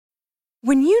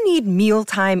When you need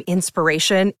mealtime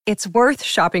inspiration, it's worth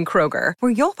shopping Kroger,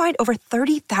 where you'll find over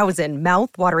 30,000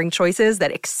 mouth-watering choices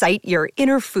that excite your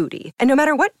inner foodie. And no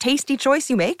matter what tasty choice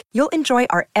you make, you'll enjoy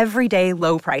our everyday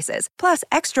low prices, plus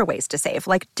extra ways to save,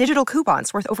 like digital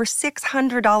coupons worth over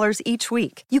 $600 each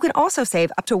week. You can also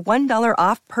save up to $1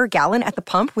 off per gallon at the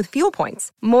pump with fuel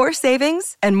points. More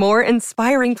savings and more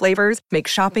inspiring flavors make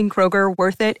shopping Kroger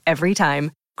worth it every time.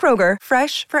 Kroger,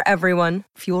 fresh for everyone.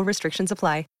 Fuel restrictions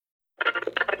apply.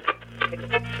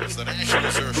 As the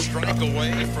Nationals are a strike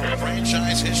away from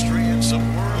franchise history and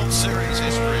some World Series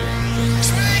history.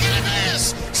 Swing and a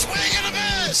miss! Swing and a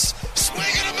miss!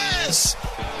 Swing and a miss!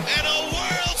 And a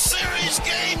World Series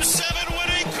Game 7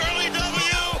 winning Curly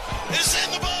W is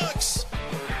in the books!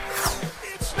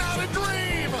 It's not a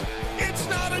dream! It's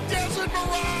not a desert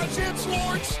mirage! It's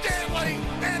Lord Stanley!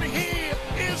 And he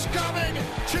is coming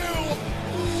to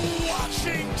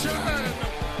Washington!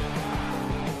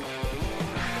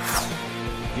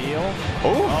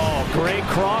 Oh, great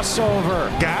crossover.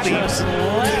 Got him. Just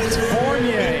left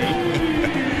Fournier.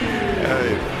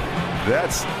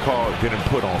 That's called getting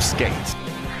put on skates.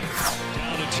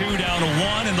 Down to 2, down to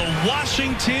 1, and the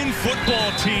Washington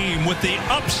football team with the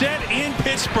upset in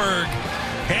Pittsburgh,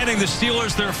 handing the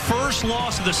Steelers their first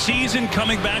loss of the season,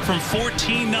 coming back from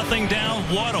 14-0 down.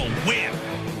 What a win.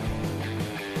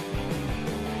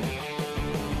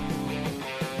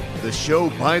 The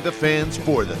show by the fans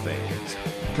for the fans,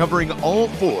 covering all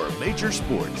 4 major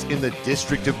sports in the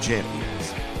District of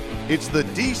Champions. It's the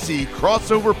DC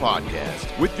Crossover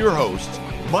Podcast with your hosts,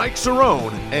 Mike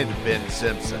Cerrone and Ben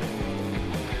Simpson.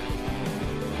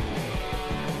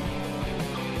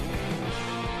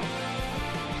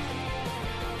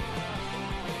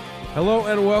 Hello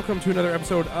and welcome to another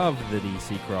episode of the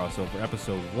DC Crossover,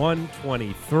 episode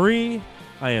 123.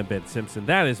 I am Ben Simpson.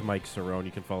 That is Mike Cerrone.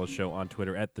 You can follow the show on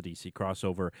Twitter at the DC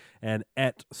Crossover and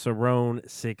at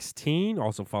Cerrone16.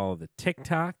 Also follow the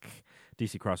TikTok,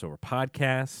 DC Crossover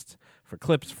Podcast, for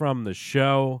clips from the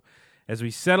show. As we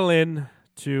settle in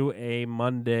to a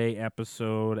Monday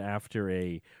episode after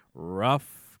a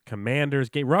rough Commanders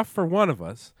game, rough for one of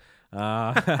us,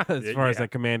 as far as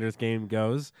that Commanders game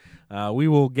goes. We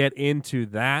will get into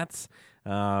that.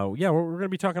 We're going to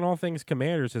be talking all things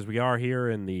Commanders as we are here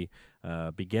in the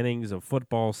beginnings of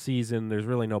football season. There's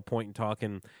really no point in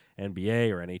talking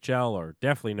NBA or NHL, or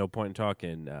definitely no point in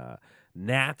talking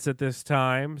Nats at this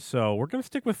time. So we're going to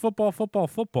stick with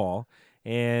football.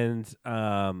 And,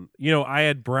 I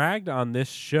had bragged on this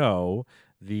show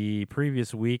the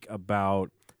previous week about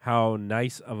how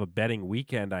nice of a betting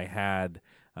weekend I had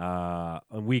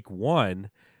on week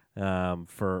 1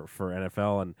 for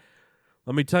NFL. And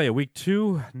let me tell you, week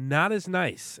 2, not as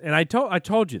nice. And I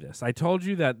told you this. I told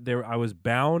you that I was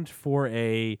bound for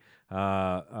a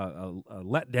letdown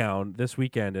this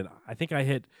weekend, and I think I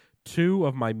hit 2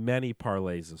 of my many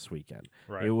parlays this weekend.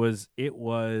 Right. It was a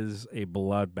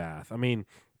bloodbath. I mean,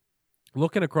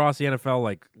 looking across the NFL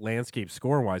like landscape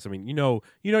score wise, I mean, you're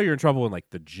in trouble when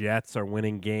like the Jets are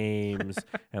winning games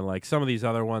and like some of these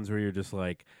other ones where you're just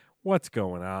like, what's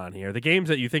going on here? The games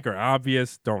that you think are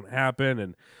obvious don't happen,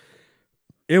 and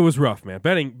it was rough, man.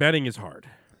 Betting is hard.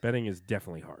 Betting is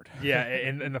definitely hard. Yeah,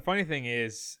 and the funny thing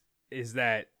is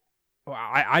that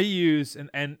I use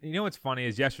and you know what's funny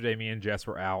is yesterday me and Jess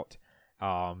were out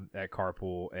at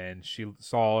Carpool, and she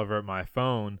saw over my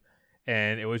phone,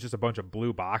 and it was just a bunch of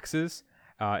blue boxes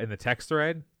in the text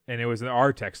thread, and it was in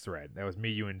our text thread. That was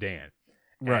me, you, and Dan.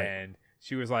 Right. And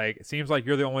she was like, "It seems like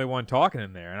you're the only one talking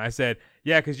in there." And I said,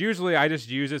 "Yeah, because usually I just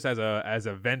use this as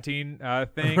a venting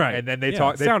thing, right? And then they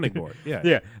talk sounding board. Yeah,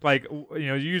 yeah. Like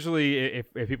usually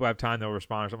if people have time, they'll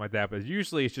respond or something like that. But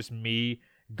usually it's just me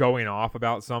going off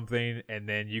about something, and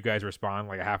then you guys respond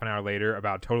like a half an hour later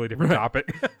about a totally different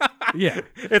topic. Yeah,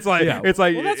 it's like well, that's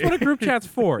what a group chat's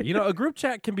for. A group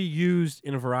chat can be used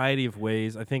in a variety of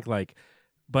ways. I think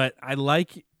but I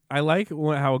like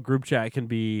how a group chat can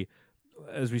be,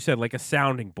 as we said, like a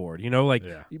sounding board.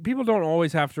 People don't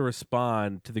always have to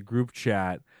respond to the group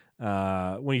chat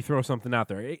when you throw something out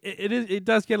there. It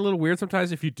does get a little weird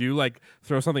sometimes if you do like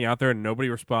throw something out there and nobody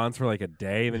responds for like a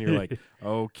day, and then you're like,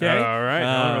 okay, all right,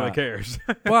 no one really cares.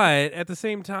 But at the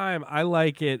same time, I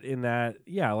like it in that,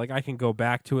 like I can go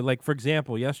back to it. Like for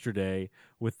example, yesterday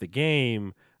with the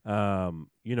game,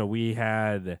 we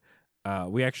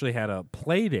actually had a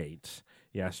play date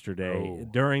yesterday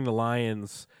during the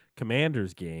Lions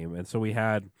Commanders game, and so we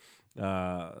had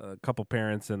a couple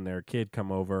parents and their kid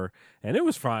come over, and it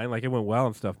was fine, like it went well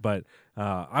and stuff, but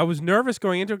I was nervous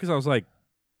going into it because I was like,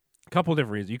 couple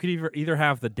different reasons. You could either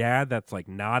have the dad that's like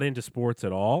not into sports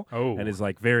at all and is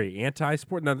like very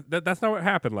anti-sport. Now that's not what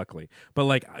happened, luckily. But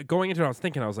like going into it,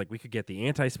 I was like, we could get the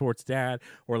anti-sports dad,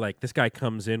 or like this guy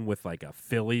comes in with like a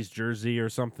Phillies jersey or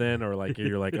something, or like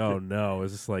you're like, oh no,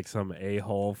 is this like some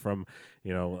a-hole from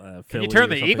Philly? Can you turn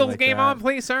the Eagles like game on,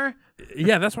 please, sir?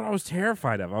 Yeah, that's what I was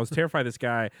terrified of. I was terrified this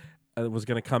guy was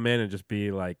going to come in and just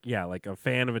be like, like a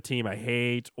fan of a team I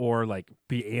hate, or like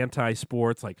be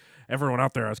anti-sports, like everyone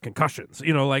out there has concussions,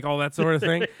 like all that sort of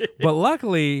thing. But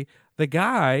luckily, the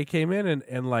guy came in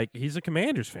and like he's a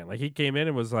Commanders fan. Like he came in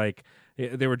and was like,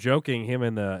 they were joking. Him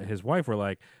and his wife were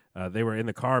like, they were in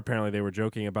the car. Apparently, they were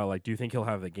joking about like, do you think he'll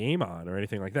have the game on or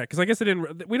anything like that? Because I guess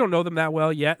we don't know them that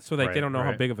well yet, so like they don't know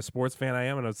how big of a sports fan I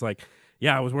am. And I was like,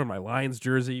 yeah, I was wearing my Lions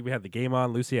jersey. We had the game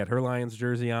on. Lucy had her Lions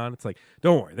jersey on. It's like,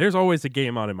 don't worry, there's always a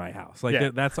game on in my house.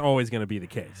 Like that's always going to be the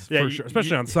case, for sure,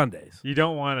 especially on Sundays. You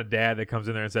don't want a dad that comes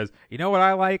in there and says, you know what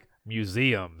I like?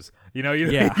 Museums. You don't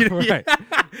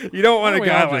want a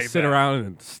guy like just sit that. around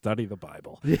and study the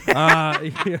Bible.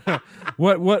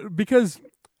 What because.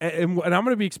 And I'm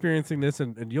going to be experiencing this,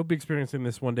 and you'll be experiencing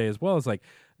this one day as well. Is like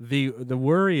the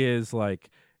worry is like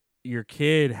your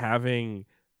kid having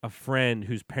a friend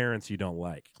whose parents you don't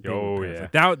like. Oh yeah,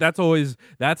 like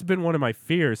that's been one of my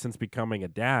fears since becoming a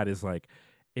dad. Is like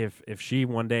if she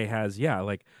one day has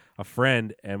like a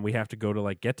friend and we have to go to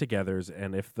like get-togethers,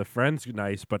 and if the friend's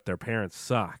nice but their parents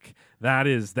suck, that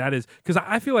is because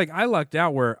I feel like I lucked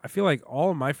out where I feel like all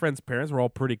of my friends' parents were all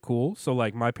pretty cool. So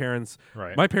like my parents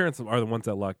are the ones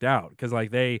that lucked out because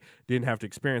like they didn't have to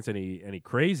experience any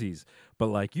crazies. But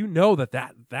like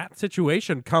that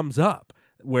situation comes up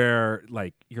where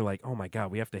like you're like, oh my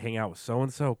god, we have to hang out with so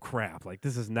and so. Crap, like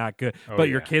this is not good. But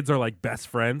your kids are like best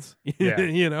friends. Yeah.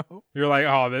 You're like,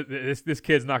 oh, this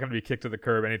kid's not going to be kicked to the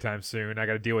curb anytime soon. I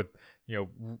got to deal with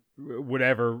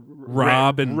whatever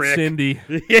Rob and Rick. Cindy.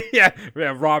 yeah,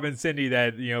 Rob and Cindy.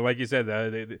 That like you said,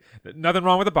 nothing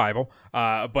wrong with the Bible.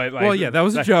 But like, that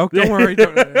was a joke. Don't worry,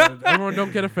 everyone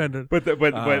don't get offended. But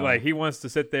like he wants to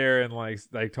sit there and like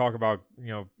talk about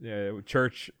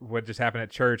church, what just happened at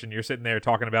church, and you're sitting there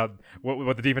talking about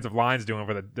what the defensive line's doing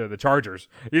for the Chargers.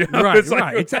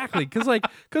 Right, exactly.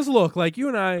 Because look, like you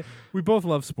and I, we both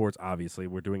love sports. Obviously,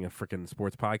 we're doing a freaking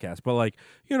sports podcast, but like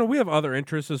we have other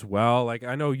interests as well. Like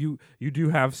I know you do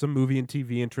have some movie and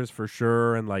TV interests for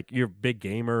sure, and like you're a big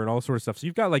gamer and all sorts of stuff. So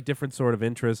you've got like different sort of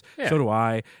interests. Yeah. So do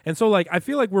I. And so like I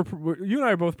feel like we're you and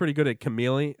I are both pretty good at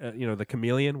chameleon. The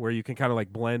chameleon, where you can kind of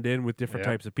like blend in with different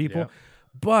types of people.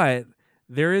 But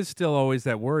there is still always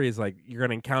that worry is like you're going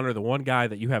to encounter the one guy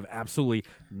that you have absolutely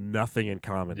nothing in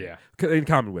common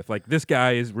with. Like this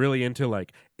guy is really into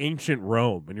like ancient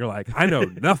Rome, and you're like, I know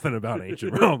nothing about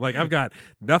ancient Rome. Like I've got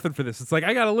nothing for this. It's like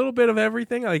I got a little bit of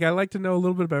everything. Like I like to know a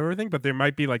little bit about everything, but there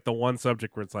might be like the one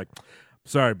subject where it's like,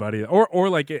 sorry, buddy, or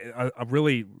like a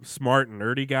really smart and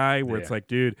nerdy guy where it's like,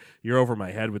 dude, you're over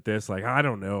my head with this. Like I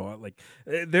don't know. Like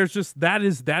there's just that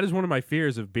is one of my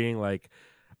fears of being like.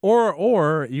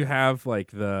 Or you have like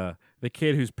the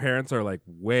kid whose parents are like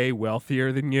way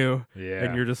wealthier than you,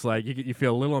 and you're just like you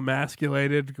feel a little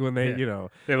emasculated when they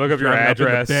they look up your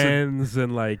address, Benz,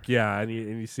 and like and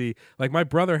you see like my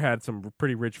brother had some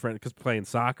pretty rich friends because playing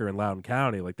soccer in Loudoun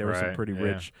County, like there were some pretty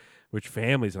rich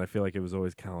families, and I feel like it was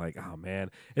always kind of like, oh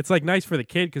man, it's like nice for the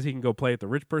kid because he can go play at the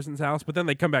rich person's house, but then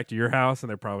they come back to your house and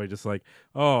they're probably just like,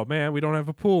 oh man, we don't have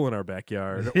a pool in our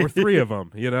backyard, or three of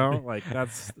them, like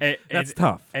that's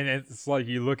tough. And it's like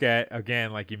you look at,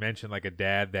 again, like you mentioned, like a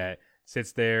dad that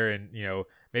sits there and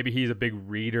maybe he's a big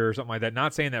reader or something like that.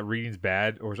 Not saying that reading's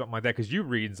bad or something like that, because you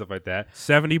read and stuff like that.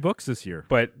 70 books this year.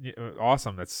 But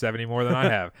awesome, that's 70 more than I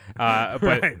have.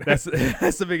 But that's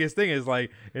the biggest thing is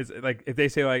like, it's like if they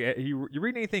say like, you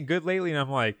reading anything good lately, and I'm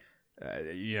like,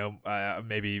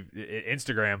 maybe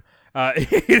Instagram.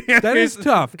 That is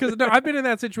tough because I've been in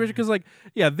that situation because like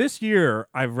this year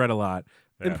I've read a lot.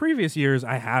 In previous years,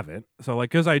 I haven't. So,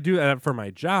 like, because I do that for my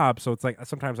job, so it's like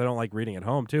sometimes I don't like reading at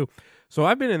home, too. So,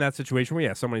 I've been in that situation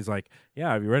where, somebody's like,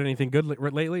 have you read anything good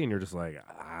lately? And you're just like,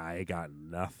 I got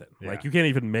nothing. Yeah. Like, you can't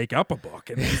even make up a book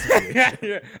in this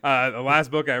situation. The last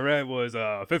book I read was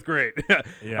 5th grade.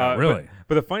 Really.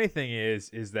 But the funny thing is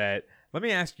that, let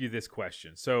me ask you this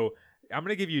question. So, I'm going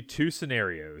to give you two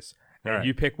scenarios, and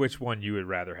you pick which one you would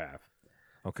rather have.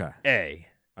 Okay. A.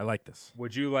 I like this.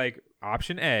 Would you like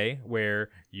option A, where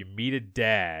you meet a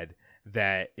dad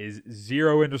that is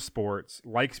zero into sports,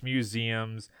 likes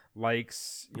museums,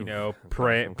 likes,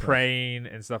 praying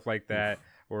and stuff like that,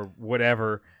 or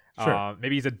whatever. Sure.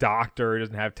 Maybe he's a doctor,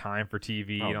 doesn't have time for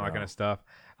TV, that kind of stuff,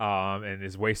 and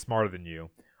is way smarter than you.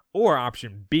 Or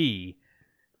option B,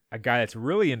 a guy that's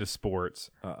really into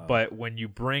sports, but when you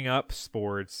bring up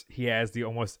sports, he has the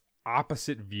almost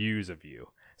opposite views of you.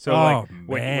 So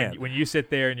when you sit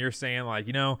there and you're saying like,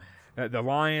 the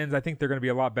Lions, I think they're going to be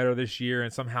a lot better this year,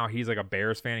 and somehow he's like a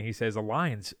Bears fan, and he says the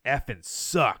Lions effing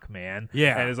suck, man.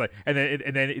 Yeah, and it's like, and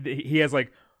then he has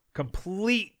like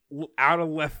complete out of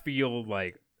left field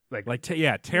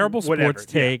terrible sports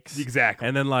takes, exactly,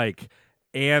 and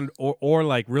then or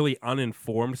like really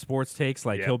uninformed sports takes,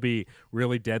 like he'll be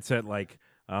really dead set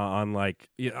on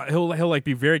he'll like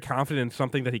be very confident in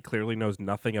something that he clearly knows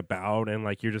nothing about, and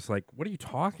like you're just like, what are you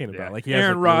talking about? Like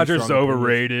Aaron Rodgers is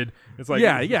overrated. It's like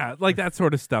like that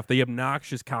sort of stuff. The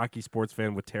obnoxious, cocky sports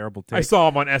fan with terrible takes. I saw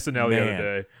him on SNL the other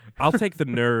day. I'll take the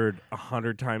nerd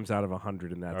 100 times out of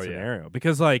 100 in that scenario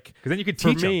because then you could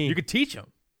teach him. You could teach him,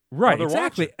 right?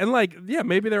 Exactly, and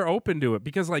maybe they're open to it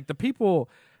because the people,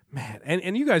 man,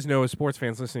 and you guys know as sports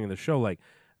fans listening to the show,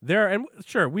 and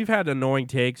sure, we've had annoying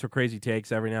takes or crazy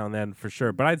takes every now and then for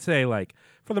sure, but I'd say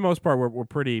for the most part we're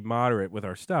pretty moderate with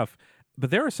our stuff. But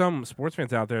there are some sports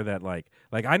fans out there that like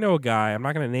I know a guy, I'm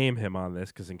not going to name him on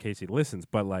this because in case he listens,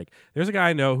 but there's a guy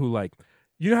I know who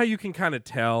you know how you can kind of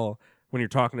tell when you're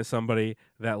talking to somebody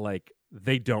that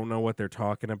they don't know what they're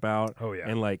talking about. Oh yeah,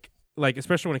 and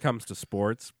especially when it comes to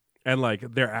sports and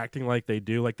they're acting like they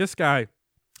do. Like this guy,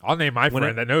 I'll name my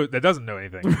friend that doesn't know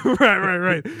anything.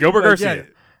 right. Gilbert Garcia. Yeah.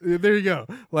 There you go.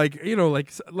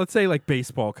 Let's say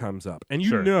baseball comes up, and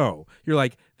you're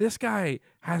like, this guy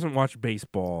hasn't watched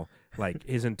baseball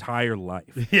his entire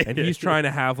life, and he's trying to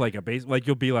have a base.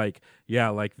 You'll be the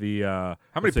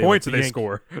how many points do they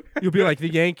score? You'll be like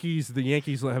the Yankees. The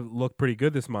Yankees have looked pretty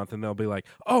good this month, and they'll be like,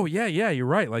 oh yeah, you're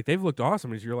right. They've looked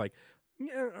awesome. And you're like,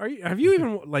 yeah, have you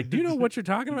even do you know what you're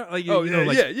talking about?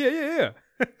 Yeah.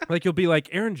 You'll be like,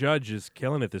 Aaron Judge is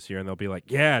killing it this year, and they'll be like,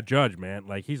 yeah, Judge, man,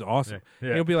 he's awesome. Yeah.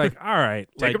 And you'll be like, all right,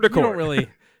 take him to court. You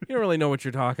don't really know what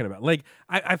you're talking about.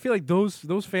 I feel like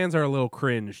those fans are a little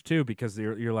cringe too because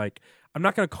you're like, I'm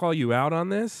not going to call you out on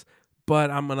this, but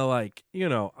I'm gonna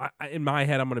in my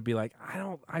head I'm gonna be like,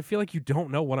 I feel like you don't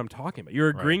know what I'm talking about. You're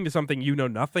agreeing to something you know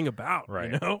nothing about,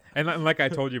 right? You know? And like I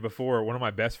told you before, one of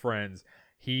my best friends,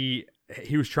 he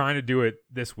was trying to do it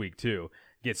this week too.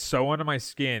 Gets so under my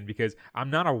skin because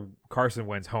I'm not a Carson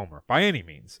Wentz homer by any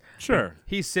means. Sure. But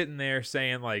he's sitting there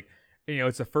saying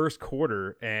it's the first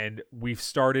quarter and we've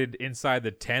started inside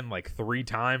the 10 3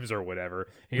 times or whatever.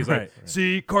 He's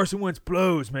see, Carson Wentz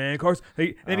blows, man.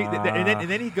 And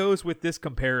then he goes with this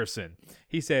comparison.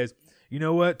 He says, you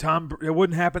know what, it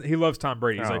wouldn't happen. He loves Tom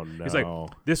Brady. He's like,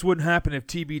 this wouldn't happen if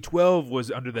TB12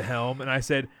 was under the helm. And I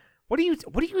said, What are you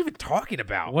even talking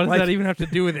about? What does that even have to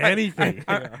do with anything?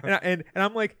 And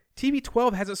I'm like,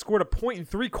 TB12 hasn't scored a point in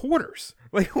 3 quarters.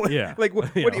 What do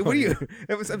you?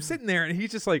 I'm sitting there, and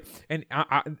he's just and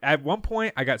I, at one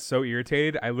point, I got so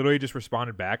irritated, I literally just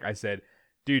responded back. I said,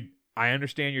 dude, I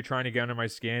understand you're trying to get under my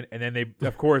skin. And then they,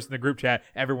 of course, in the group chat,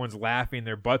 everyone's laughing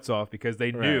their butts off because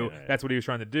they knew that's what he was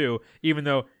trying to do, even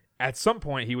though at some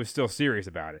point he was still serious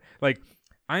about it.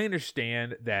 I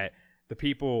understand that the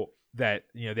people that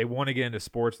they want to get into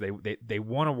sports, they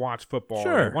want to watch football,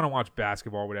 sure, they want to watch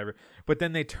basketball, whatever, but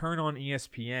then they turn on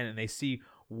ESPN and they see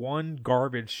one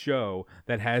garbage show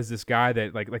that has this guy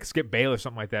that like Skip Bayless or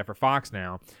something like that for Fox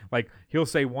now, he'll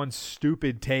say one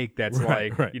stupid take that's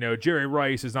Jerry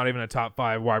Rice is not even a top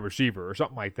 5 wide receiver or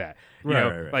something like that,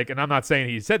 right. And I'm not saying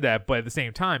he said that, but at the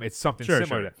same time it's something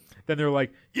similar to that. Then they're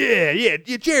like, yeah,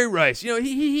 Jerry Rice,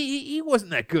 he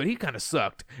wasn't that good. He kind of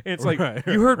sucked. And it's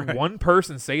you heard one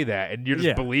person say that, and you're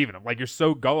just believing him. You're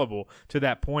so gullible to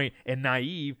that point and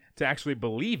naive to actually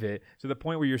believe it, to the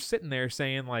point where you're sitting there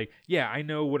saying, yeah, I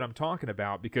know what I'm talking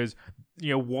about because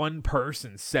one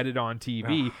person said it on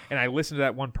TV, and I listened to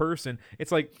that one person.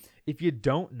 It's if you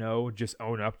don't know, just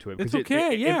own up to it. It's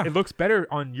okay, it looks better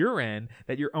on your end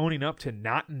that you're owning up to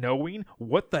not knowing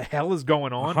what the hell is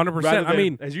going on. 100%. I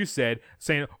mean, as you said,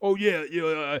 saying, "Oh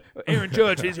yeah, Aaron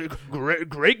Judge is a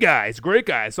great guy. It's a great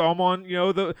guy. I saw him on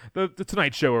the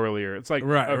Tonight Show earlier." It's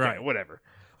right, whatever.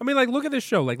 I mean, look at this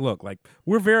show. Look,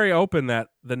 we're very open that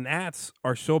the Nats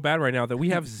are so bad right now that we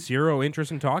have zero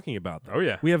interest in talking about them. Oh,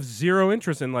 yeah. We have zero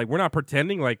interest in, we're not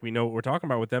pretending like we know what we're talking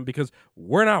about with them because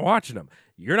we're not watching them.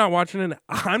 You're not watching them.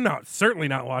 I'm certainly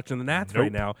not watching the Nats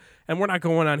right now. And we're not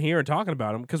going on here and talking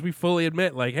about them because we fully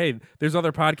admit, hey, there's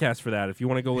other podcasts for that if you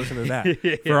want to go listen to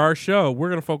that. For our show, we're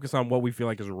going to focus on what we feel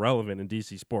like is relevant in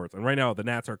DC sports. And right now, the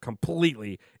Nats are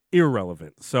completely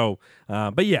irrelevant. So,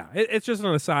 but yeah, it's just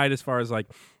an aside as far as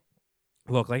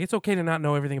Look, like, it's okay to not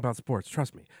know everything about sports.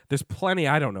 Trust me. There's plenty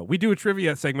I don't know. We do a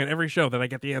trivia segment every show that I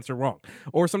get the answer wrong,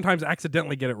 or sometimes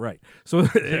accidentally get it right. So,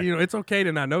 it's okay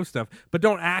to not know stuff, but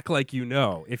don't act like you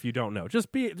know if you don't know. Just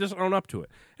own up to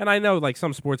it. And I know, like,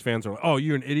 some sports fans are like, oh,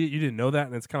 you're an idiot, you didn't know that,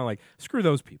 and it's kind of like, screw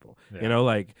those people.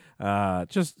 Yeah.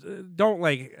 Just don't,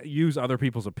 like, use other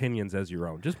people's opinions as your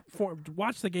own. Just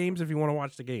watch the games if you want to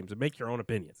watch the games and make your own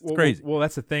opinions. It's crazy. Well,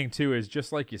 that's the thing, too, is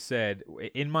just like you said,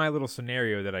 in my little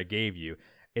scenario that I gave you,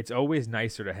 it's always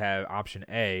nicer to have option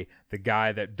A, the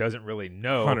guy that doesn't really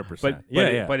know,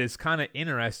 100%. But is kind of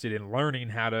interested in learning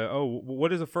how to,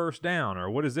 what is a first down, or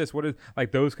what is this, what is,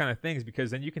 like, those kind of things,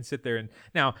 because then you can sit there and,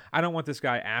 now, I don't want this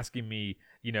guy asking me,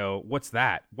 what's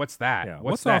that? Yeah,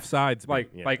 what's that? offsides?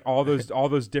 Like all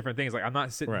those different things. Like, I'm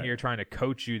not sitting here trying to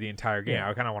coach you the entire game. Yeah.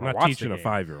 I kind of want to watch. Not teaching the game. a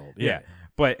 5-year-old. Yeah.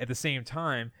 But at the same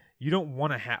time, you don't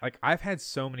want to have, like, I've had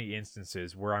so many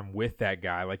instances where I'm with that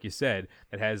guy, like you said,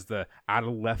 that has the out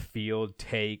of left field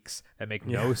takes that make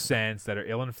no sense, that are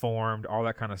ill-informed, all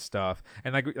that kind of stuff.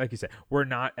 And like you said, we're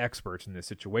not experts in this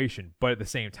situation, but at the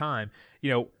same time,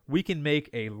 we can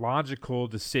make a logical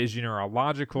decision or a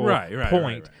logical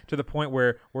point to the point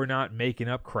where we're not making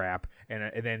up crap,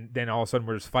 and then all of a sudden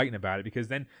we're just fighting about it, because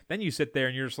then you sit there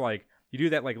and you're just like, you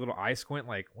do that, like, little eye squint,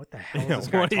 like, what the hell is this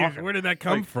guy talking? Where did that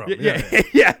come from?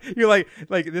 Yeah. You're like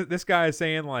this guy is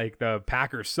saying, like, the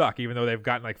Packers suck, even though they've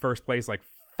gotten, like, first place, like,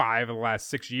 5 of the last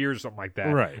 6 years or something like that.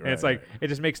 And it's like, it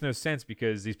just makes no sense,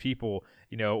 because these people,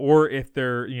 or if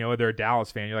they're, they're a Dallas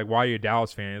fan, you're like, why are you a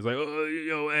Dallas fan? It's like,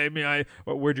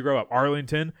 where'd you grow up?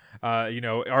 Arlington,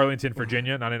 Arlington,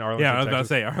 Virginia, not in Arlington, Yeah, I was about to Texas.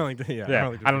 say Arlington. Yeah,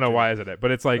 Arlington, I don't know why is it,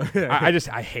 but it's like,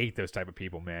 I hate those type of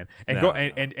people, man. And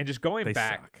and just going they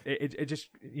back, suck. it just,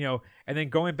 and then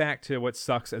going back to what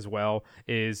sucks as well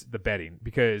is the betting,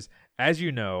 because as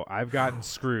you know, I've gotten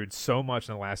screwed so much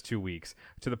in the last 2 weeks,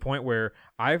 to the point where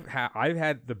I've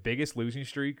had the biggest losing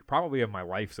streak probably of my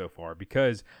life so far,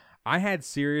 because I had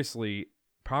seriously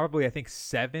probably, I think,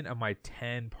 7 of my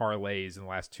 10 parlays in the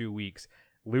last 2 weeks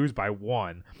lose by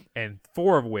 1, and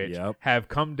 4 of which have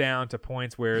come down to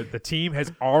points where the team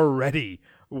has already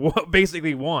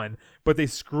basically won, but they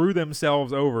screw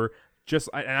themselves over.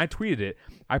 And I tweeted it.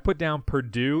 I put down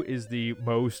Purdue is the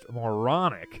most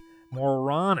moronic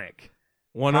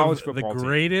one college of the football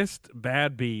greatest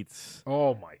bad beats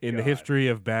in the history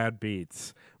of bad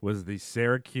beats was the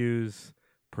Syracuse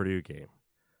Purdue game.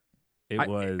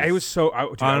 It was so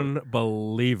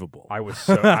unbelievable. I was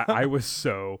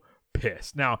so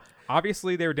pissed. Now,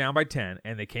 obviously, they were down by 10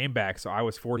 and they came back, so I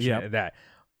was fortunate at that.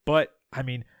 But I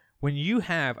mean, when you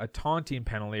have a taunting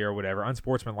penalty or whatever,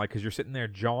 unsportsmanlike, because you're sitting there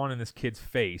jawing in this kid's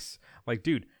face, like,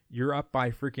 dude, you're up by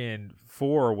freaking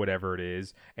 4 or whatever it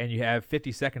is, and you have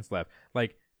 50 seconds left.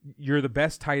 Like, you're the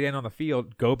best tight end on the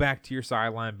field. Go back to your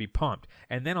sideline, be pumped.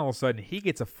 And then all of a sudden, he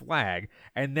gets a flag,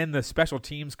 and then the special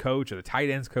teams coach or the tight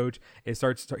ends coach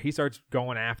starts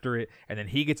going after it, and then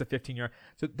he gets a 15-yard.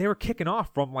 So they were kicking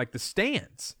off from, like, the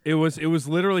stands. It was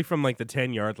literally from, like, the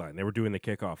 10-yard line. They were doing the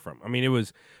kickoff from. I mean, it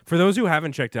was, for those who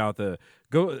haven't checked out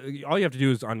all you have to do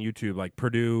is on YouTube, like,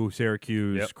 Purdue,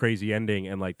 Syracuse, crazy ending,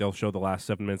 and, like, they'll show the last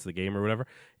 7 minutes of the game or whatever.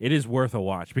 It is worth a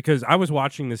watch, because I was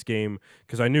watching this game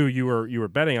because I knew you were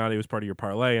betting on it. It was part of your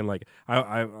parlay, and, like,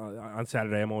 I on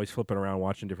Saturday I'm always flipping around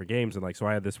watching different games, and, like, so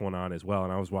I had this one on as well,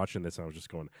 and I was watching this and I was just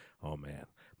going, oh man,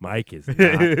 Mike is not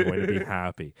going to be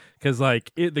happy, because,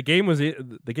 like, the game was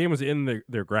in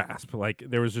their grasp. Like,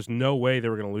 there was just no way they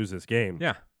were going to lose this game.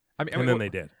 Yeah. And then they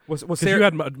did.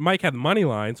 Mike had money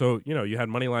line, so you had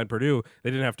money line Purdue. They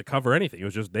didn't have to cover anything. It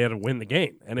was just they had to win the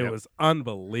game, and it was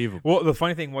unbelievable. Well, the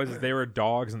funny thing was they were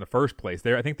dogs in the first place.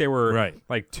 I think they were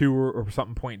like 2 or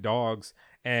something point dogs,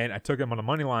 and I took them on the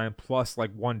money line plus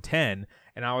like 110,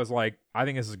 and I was like, I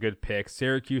think this is a good pick.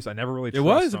 Syracuse, I never really trust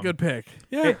them. It was a good pick.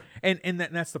 Yeah. And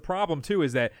that's the problem, too,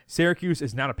 is that Syracuse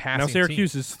is not a passing team. Now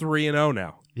Syracuse is 3-0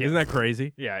 now. Yeah. Isn't that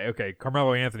crazy? Yeah, okay.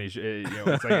 Carmelo Anthony, it's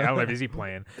like, I don't know if is he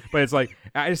playing. But it's like,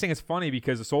 I just think it's funny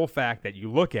because the sole fact that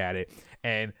you look at it,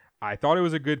 and I thought it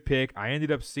was a good pick. I ended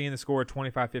up seeing the score at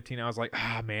 25-15. I was like,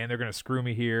 man, they're going to screw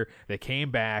me here. They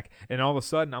came back, and all of a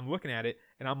sudden I'm looking at it,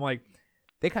 and I'm like,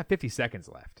 they got 50 seconds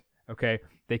left, okay?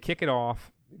 They kick it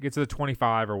off, get to the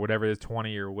 25 or whatever it is,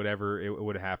 20 or whatever it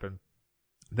would have happened.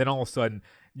 Then all of a sudden,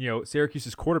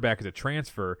 Syracuse's quarterback is a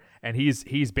transfer, and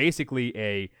he's basically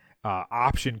a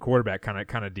option quarterback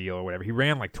kind of deal or whatever. He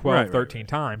ran like 13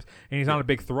 times, and he's not a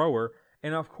big thrower.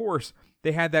 And of course,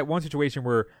 they had that one situation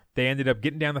where They ended up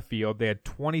getting down the field. They had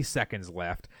 20 seconds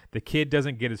left. The kid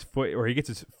doesn't get his foot, or he gets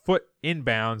his foot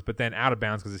inbounds, but then out of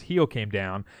bounds because his heel came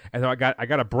down. And so I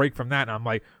got a break from that, and I'm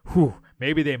like, whew,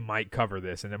 maybe they might cover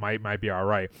this, and it might be all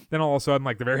right. Then all of a sudden,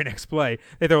 like the very next play,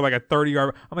 they throw like a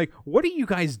 30-yard. I'm like, what are you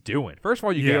guys doing? First of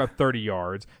all, you get up 30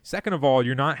 yards. Second of all,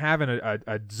 you're not having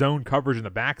a zone coverage in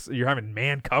the backs. You're having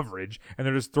man coverage, and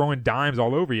they're just throwing dimes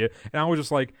all over you. And I was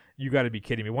just like, you got to be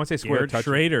kidding me. Once they scored a touchdown.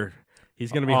 Schrader.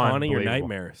 He's going to be haunting your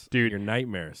nightmares. Dude, your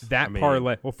nightmares.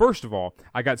 Parlay. Well, first of all,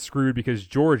 I got screwed because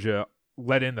Georgia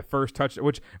let in the first touchdown,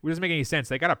 which doesn't make any sense.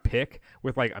 They got a pick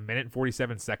with like a minute and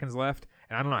 47 seconds left,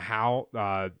 and I don't know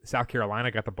how South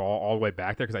Carolina got the ball all the way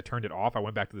back there because I turned it off. I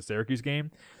went back to the Syracuse game,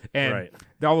 and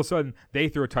then all of a sudden they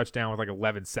threw a touchdown with like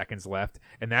 11 seconds left,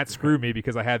 and that screwed me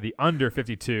because I had the under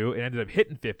 52. It ended up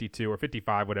hitting 52 or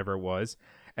 55, whatever it was.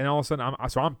 And all of a sudden,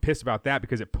 I'm pissed about that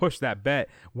because it pushed that bet,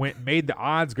 made the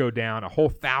odds go down a whole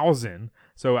 1,000.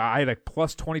 So I had like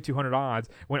plus 2,200 odds,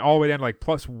 went all the way down to like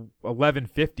plus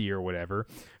 1,150 or whatever.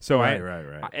 So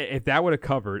if that would have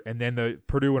covered, and then the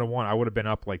Purdue would have won, I would have been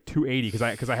up like 280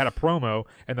 because I had a promo,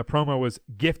 and the promo was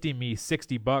gifting me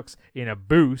 $60 in a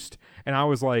boost, and I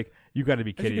was like, you got to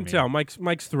be kidding me. You can tell,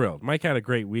 Mike's thrilled. Mike had a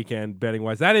great weekend betting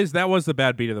wise. That was the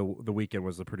bad beat of the weekend,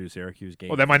 was the Purdue Syracuse game.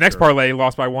 Well, then my next parlay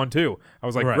lost by 1 too. I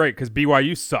was like, great, because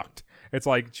BYU sucked. It's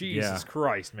like, Jesus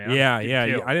Christ, man. Yeah.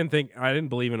 I didn't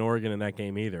believe in Oregon in that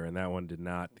game either, and that one did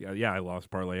not. I lost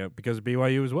parlay because of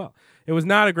BYU as well. It was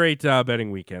not a great betting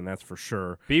weekend, that's for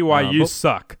sure. BYU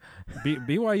suck.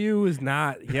 BYU is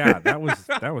not. Yeah, that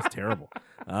was terrible.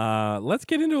 Let's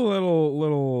get into a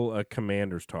little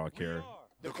Commanders talk here.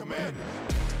 The Commanders.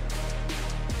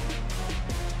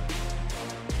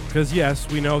 Because, yes,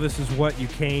 we know this is what you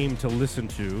came to listen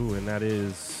to, and that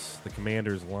is the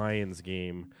Commanders-Lions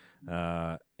game,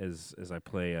 as I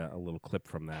play a little clip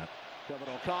from that. Kevin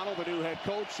O'Connell, the new head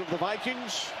coach of the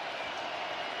Vikings.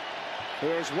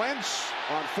 Here's Wentz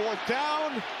on 4th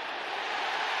down.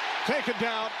 Taken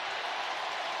down.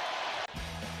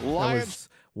 Lions. That was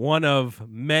one of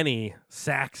many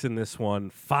sacks in this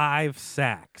one. 5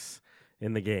 sacks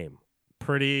in the game.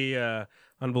 Pretty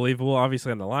unbelievable.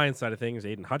 Obviously, on the Lions side of things,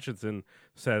 Aiden Hutchinson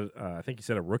said, I think he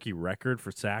set a rookie record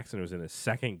for sacks, and it was in his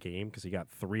second game because he got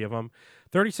 3 of them.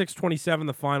 36-27,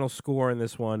 the final score in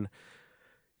this one.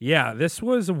 Yeah, this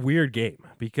was a weird game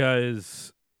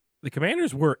because the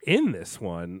Commanders were in this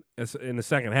one in the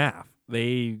second half.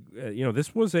 They,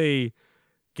 this was a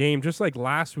game just like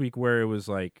last week where it was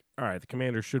like, all right, the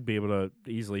Commanders should be able to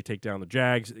easily take down the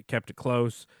Jags. It kept it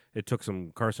close. It took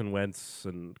some Carson Wentz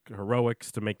and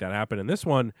heroics to make that happen. And this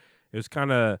one, it was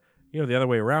kind of, the other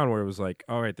way around where it was like,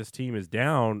 all right, this team is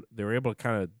down. They were able to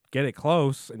kind of get it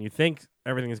close, and you think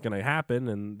everything is going to happen,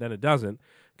 and then it doesn't.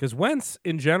 Because Wentz,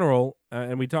 in general,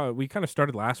 and we kind of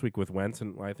started last week with Wentz,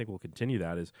 and I think we'll continue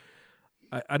that, is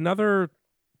another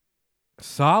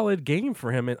solid game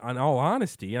for him, in all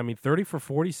honesty. I mean, 30 for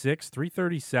 46,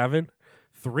 337,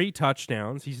 3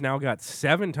 touchdowns. He's now got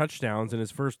 7 touchdowns in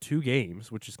his first 2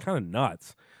 games, which is kind of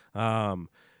nuts.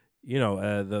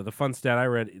 The fun stat I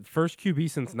read, first QB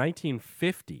since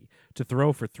 1950 to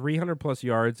throw for 300-plus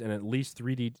yards and at least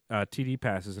 3 TD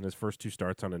passes in his first 2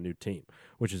 starts on a new team,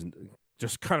 which is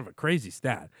just kind of a crazy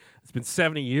stat. It's been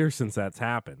 70 years since that's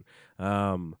happened.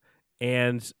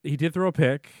 And he did throw a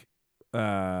pick,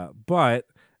 but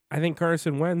I think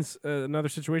Carson Wentz, another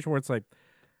situation where it's like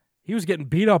he was getting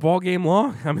beat up all game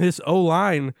long. I mean, this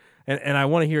O-line, and I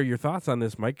want to hear your thoughts on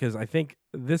this, Mike, because I think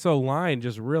this O-line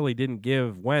just really didn't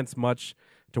give Wentz much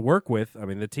to work with. I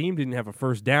mean, the team didn't have a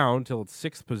first down until its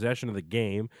 6th possession of the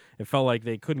game. It felt like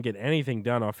they couldn't get anything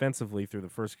done offensively through the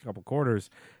first couple quarters,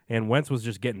 and Wentz was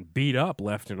just getting beat up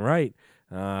left and right.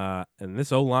 And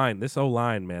this O-line,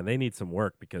 man, they need some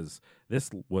work because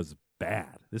this was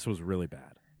bad. This was really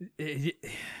bad.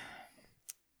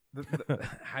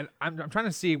 I'm trying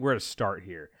to see where to start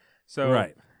here. So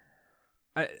right.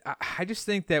 I just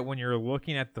think that when you're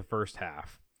looking at the first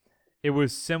half, it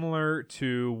was similar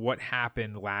to what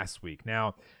happened last week.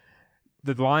 Now,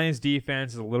 the Lions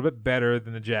defense is a little bit better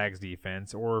than the Jags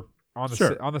defense, or on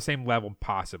the same level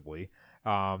possibly.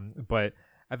 But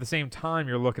at the same time,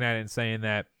 you're looking at it and saying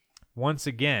that once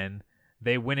again,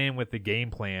 they went in with the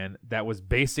game plan that was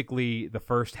basically the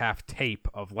first half tape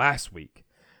of last week.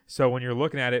 So when you're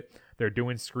looking at it, they're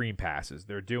doing screen passes.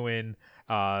 They're doing,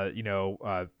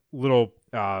 little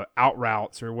out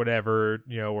routes or whatever,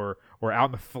 or out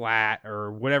in the flat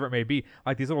or whatever it may be,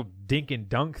 like these little dink and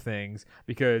dunk things,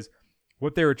 because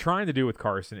what they were trying to do with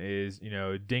Carson is,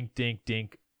 dink, dink,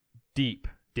 dink, deep,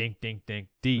 dink, dink, dink,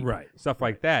 deep, right, stuff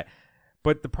like that.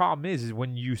 But the problem is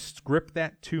when you script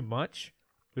that too much,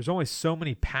 there's only so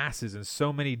many passes and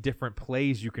so many different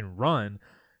plays you can run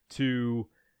to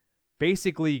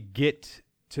basically get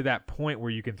to that point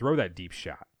where you can throw that deep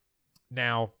shot.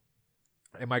 Now,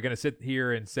 am I going to sit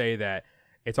here and say that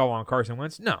it's all on Carson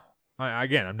Wentz? No.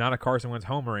 Again, I'm not a Carson Wentz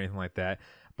homer or anything like that.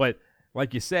 But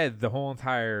like you said, the whole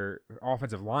entire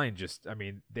offensive line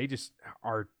they just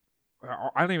are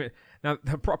I don't even. Now,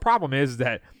 the problem is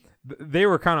that they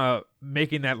were kind of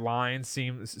making that line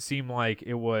seem like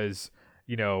it was,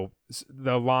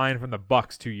 the line from the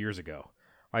Bucs 2 years ago.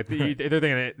 Like they're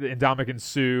thinking Ndamukong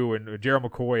Suh and Gerald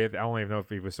McCoy. I don't even know if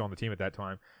he was still on the team at that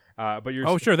time. But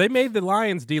you're sure, they made the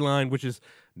Lions D line, which is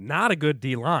not a good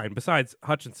D line. Besides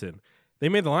Hutchinson, they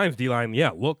made the Lions D line,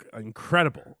 look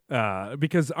incredible.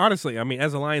 Because honestly,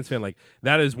 as a Lions fan, like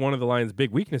that is one of the Lions'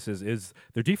 big weaknesses is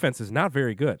their defense is not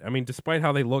very good. Despite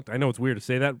how they looked, I know it's weird to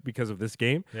say that because of this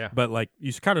game, but like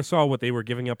you kind of saw what they were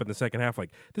giving up in the second half.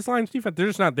 Like this Lions defense, they're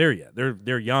just not there yet.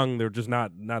 They're young, they're just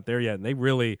not there yet, and they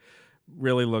really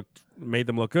made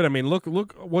them look good.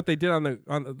 Look what they did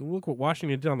look what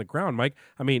Washington did on the ground, Mike.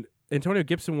 Antonio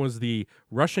Gibson was the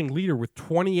rushing leader with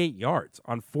 28 yards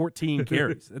on 14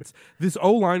 carries. This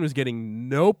O-line was getting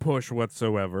no push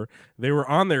whatsoever. They were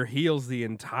on their heels the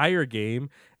entire game,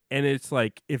 and it's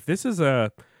like if this is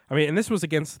and this was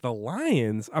against the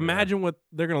Lions. Imagine what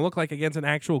they're going to look like against an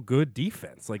actual good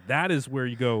defense. Like that is where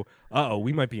you go,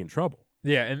 we might be in trouble.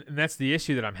 Yeah, and that's the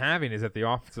issue that I'm having is that the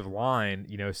offensive line,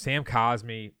 Sam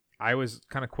Cosmi, I was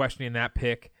kind of questioning that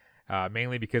pick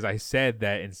mainly because I said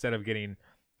that instead of getting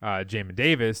Jamin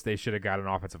Davis, they should have got an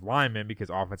offensive lineman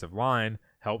because offensive line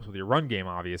helps with your run game,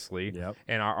 obviously. Yep.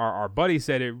 And our buddy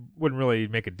said it wouldn't really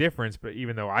make a difference, but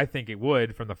even though I think it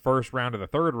would from the first round to the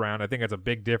third round, I think that's a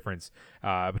big difference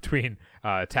between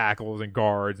tackles and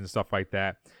guards and stuff like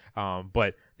that.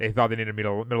 But they thought they needed a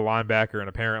middle linebacker, and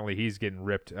apparently he's getting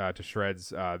ripped to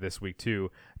shreds this week too,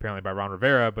 apparently by Ron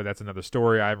Rivera, but that's another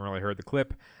story. I haven't really heard the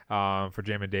clip for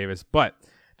Jamin Davis. But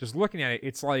just looking at it,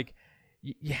 it's like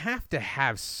you have to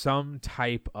have some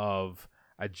type of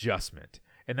adjustment.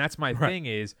 And that's my thing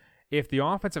is if the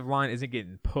offensive line isn't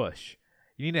getting push,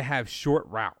 you need to have short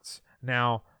routes.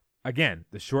 Now, again,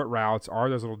 the short routes are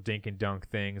those little dink and dunk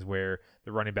things where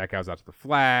the running back goes out to the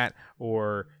flat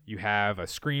or you have a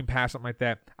screen pass, something like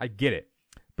that. I get it.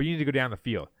 But you need to go down the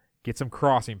field. Get some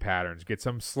crossing patterns, get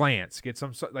some slants, get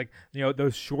some,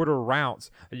 those shorter routes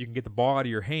that you can get the ball out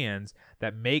of your hands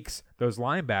that makes those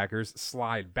linebackers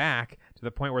slide back to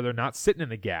the point where they're not sitting in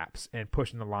the gaps and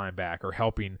pushing the linebacker or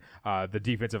helping the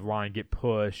defensive line get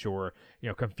push or,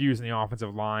 confusing the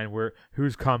offensive line where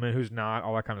who's coming, who's not,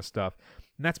 all that kind of stuff.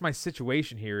 And that's my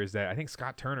situation here is that I think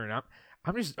Scott Turner and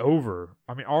I'm just over.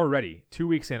 Already 2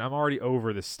 weeks in, I'm already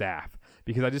over the staff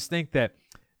because I just think that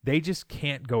they just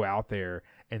can't go out there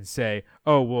and say,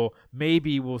 oh, well,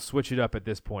 maybe we'll switch it up at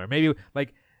this point. Or maybe,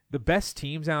 like, the best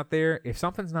teams out there, if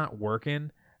something's not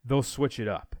working, they'll switch it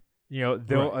up.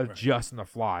 They'll adjust on the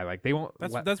fly. Like, they won't.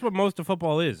 That's what most of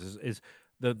football is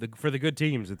the for the good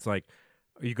teams. It's like,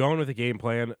 are you going with a game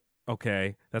plan?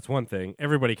 Okay, that's one thing.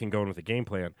 Everybody can go in with a game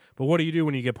plan. But what do you do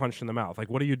when you get punched in the mouth? Like,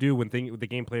 what do you do when the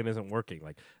game plan isn't working?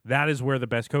 Like, that is where the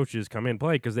best coaches come in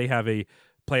play because they have a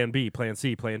plan B, plan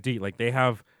C, plan D. Like, they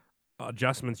have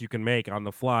adjustments you can make on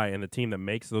the fly, and the team that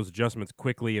makes those adjustments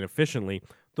quickly and efficiently,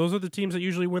 those are the teams that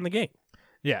usually win the game.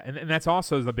 Yeah, and that's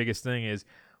also the biggest thing is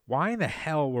why in the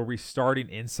hell were we starting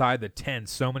inside the 10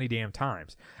 so many damn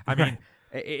times?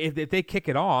 If they kick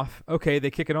it off, okay, they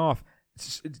kick it off.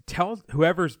 Tell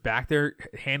whoever's back there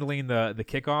handling the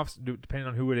kickoffs, depending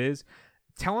on who it is,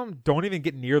 tell them don't even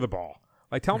get near the ball.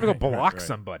 Like, tell them to go block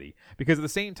somebody. Because at the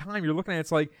same time, you're looking at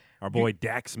it's like... Our boy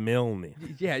Dax Milne.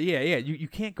 Yeah. You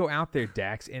can't go out there,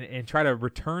 Dax, and try to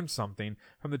return something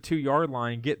from the 2-yard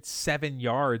line, get 7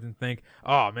 yards, and think,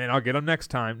 oh, man, I'll get them next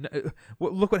time.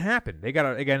 Look what happened. They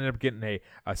ended up getting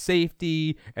a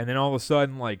safety, and then all of a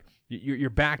sudden, like, you're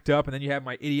backed up, and then you have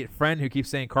my idiot friend who keeps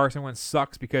saying Carson Wentz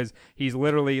sucks because he's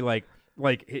literally,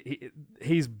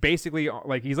 he's basically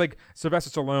like he's like Sylvester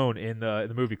Stallone in the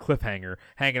movie Cliffhanger,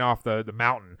 hanging off the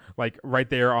mountain, like right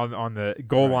there on the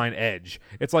goal line edge.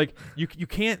 It's like you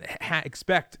can't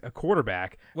expect a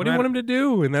quarterback. What do you want him to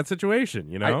do in that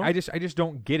situation? I just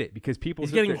don't get it because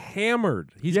he's getting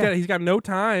hammered. He's got no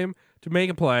time to make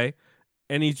a play,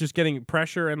 and he's just getting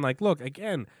pressure. And look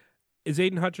again. Is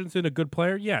Aiden Hutchinson a good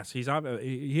player? Yes, he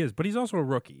is, but he's also a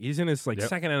rookie. He's in his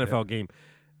second NFL game.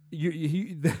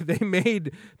 They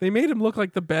made him look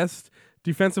like the best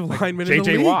defensive lineman in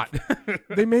the league. J.J. Watt.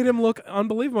 They made him look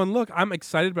unbelievable. And look, I'm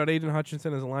excited about Aiden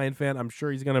Hutchinson as a Lion fan. I'm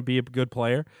sure he's going to be a good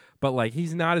player, but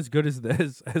he's not as good as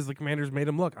the Commanders made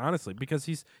him look, honestly, because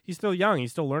he's still young. He's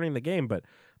still learning the game. But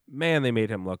man, they made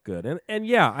him look good. And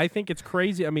yeah, I think it's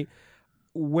crazy. I mean,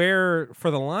 where for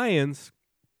the Lions,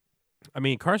 I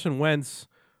mean, Carson Wentz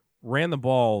ran the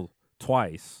ball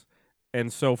twice.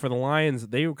 And so for the Lions,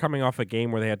 they were coming off a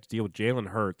game where they had to deal with Jalen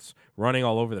Hurts running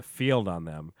all over the field on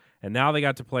them. And now they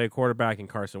got to play a quarterback in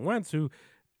Carson Wentz who,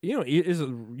 is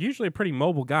usually a pretty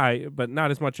mobile guy, but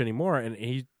not as much anymore. And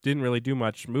he didn't really do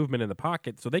much movement in the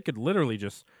pocket. So they could literally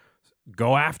just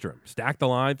go after him, stack the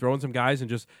line, throw in some guys, and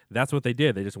just that's what they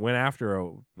did. They just went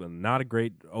after not a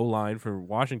great O-line for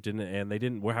Washington, and they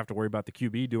didn't have to worry about the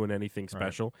QB doing anything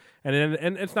special. Right.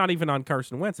 And it's not even on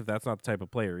Carson Wentz if that's not the type of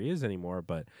player he is anymore.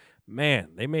 But, man,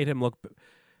 they made him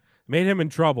in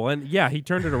trouble. And, yeah, he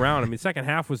turned it around. I mean, the second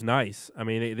half was nice. I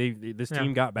mean, this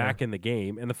team got back in the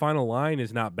game. And the final line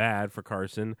is not bad for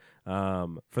Carson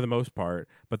for the most part.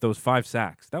 But those 5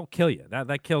 sacks, that will kill you.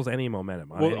 That kills any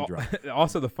momentum on any drive.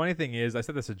 Also, the funny thing is, I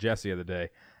said this to Jesse the other day,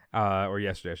 or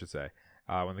yesterday, I should say,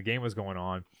 when the game was going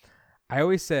on. I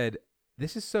always said,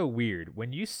 this is so weird.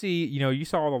 When you see, you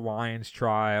saw all the Lions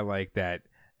try like that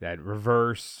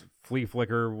reverse flea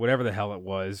flicker, whatever the hell it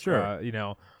was. Sure.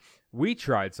 We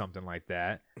tried something like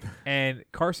that, and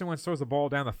Carson Wentz throws the ball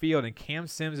down the field, and Cam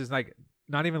Sims is like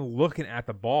not even looking at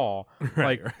the ball.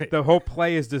 Right. The whole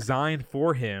play is designed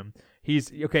for him.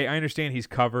 He's okay. I understand he's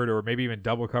covered, or maybe even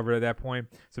double covered at that point.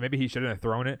 So maybe he shouldn't have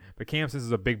thrown it. But Cam Sims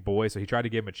is a big boy, so he tried to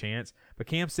give him a chance. But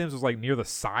Cam Sims was like near the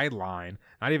sideline.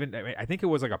 Not even. I think it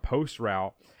was like a post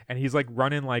route, and he's like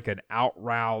running like an out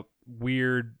route,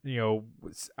 weird,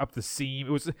 up the seam.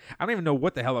 It was. I don't even know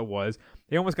what the hell it was.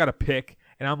 They almost got a pick,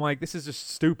 and I'm like, this is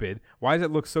just stupid. Why does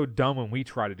it look so dumb when we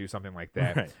try to do something like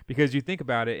that? Right. Because you think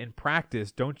about it in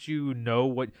practice, don't you know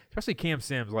what? Especially Cam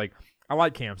Sims, like. I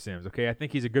like Cam Sims, okay? I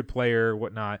think he's a good player,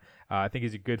 whatnot. I think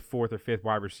he's a good 4th or 5th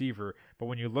wide receiver. But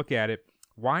when you look at it,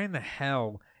 why in the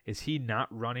hell is he not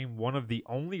running one of the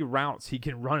only routes he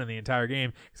can run in the entire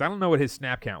game? Because I don't know what his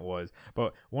snap count was,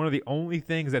 but one of the only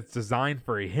things that's designed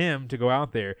for him to go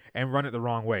out there and run it the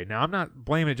wrong way. Now, I'm not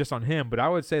blaming it just on him, but I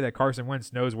would say that Carson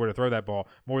Wentz knows where to throw that ball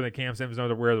more than Cam Sims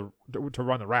knows where to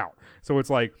run the route. So it's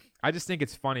like, I just think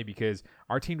it's funny because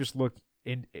our team just looked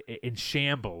in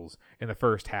shambles in the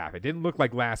first half. It didn't look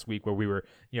like last week where we were,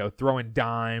 throwing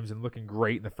dimes and looking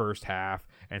great in the first half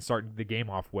and starting the game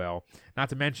off well. Not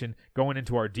to mention going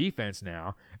into our defense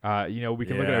now. We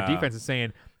can look at our defense and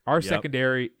saying our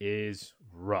secondary is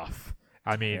rough.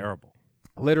 I mean, terrible.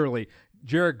 Literally,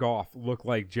 Jared Goff looked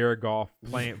like Jared Goff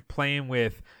playing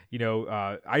with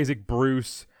Isaac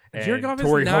Bruce. Jared Goff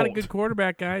is not a good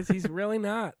quarterback, guys. He's really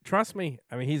not. Trust me.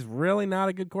 I mean, he's really not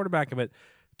a good quarterback. But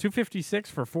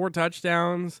 256 for 4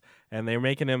 touchdowns, and they're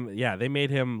making him. Yeah, they made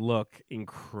him look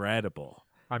incredible.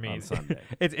 I mean, on Sunday.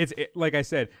 It's like I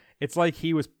said, it's like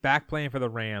he was back playing for the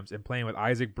Rams and playing with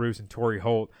Isaac Bruce and Torrey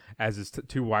Holt as his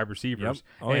 2 wide receivers. Yep.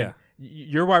 Oh, and yeah.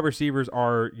 Your wide receivers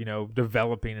are,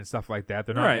 developing and stuff like that.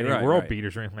 They're not any world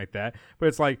beaters or anything like that. But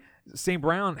it's like St.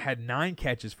 Brown had 9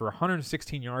 catches for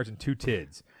 116 yards and 2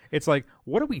 TDs. It's like,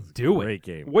 what are we doing? Great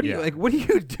game. What are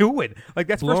you doing? Like,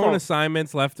 that's blown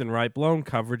assignments left and right, blown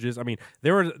coverages. I mean,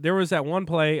 there was that one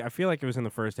play, I feel like it was in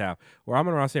the first half, where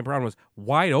Amon-Ra St. Brown was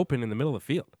wide open in the middle of the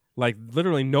field. Like,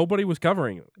 literally nobody was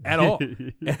covering him at all.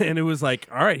 And it was like,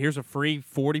 all right, here's a free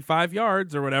 45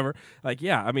 yards or whatever. Like,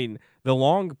 yeah, I mean, the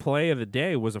long play of the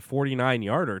day was a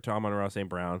 49-yarder to Amon-Ra St.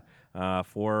 Brown,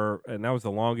 and that was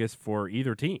the longest for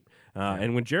either team.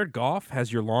 And when Jared Goff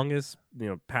has your longest,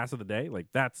 pass of the day, like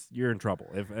you're in trouble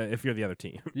if you're the other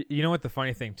team. You know what the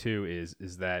funny thing too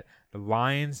is that the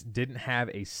Lions didn't have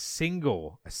a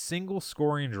single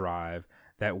scoring drive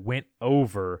that went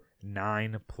over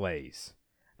 9 plays.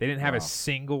 They didn't have a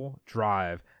single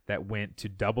drive that went to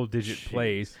double-digit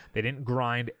plays. They didn't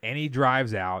grind any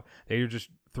drives out. They were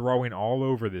just throwing all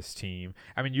over this team.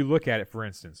 I mean, you look at it, for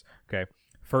instance, okay,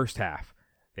 first half.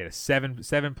 They had a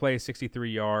 7-play,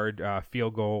 63-yard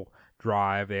field goal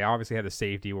drive. They obviously had the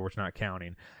safety, which we're not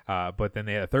counting. But then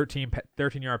they had a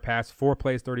 13-yard pass, 4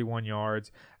 plays, 31 yards.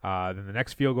 Then the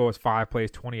next field goal was 5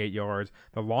 plays, 28 yards.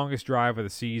 The longest drive of the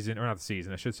season, or not the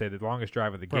season, I should say the longest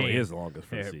drive of the game. Probably is the longest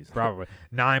for the season. Probably.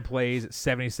 9 plays,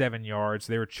 77 yards.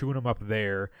 They were chewing them up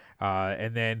there.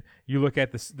 And then you look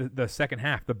at the second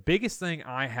half. The biggest thing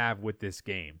I have with this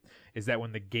game is that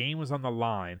when the game was on the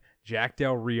line, Jack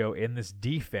Del Rio in this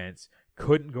defense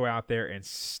couldn't go out there and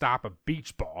stop a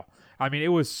beach ball. I mean, it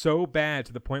was so bad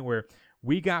to the point where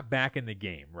we got back in the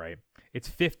game, right? It's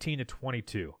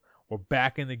 15-22. We're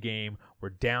back in the game. We're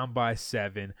down by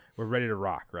 7. We're ready to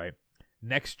rock, right?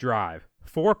 Next drive,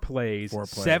 4 plays,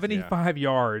 75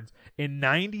 yards in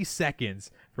 90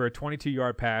 seconds for a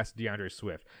 22-yard pass to DeAndre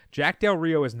Swift. Jack Del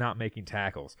Rio is not making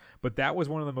tackles, but that was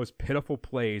one of the most pitiful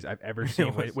plays I've ever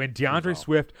seen. When DeAndre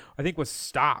Swift, I think, was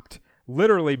stopped.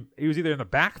 Literally, he was either in the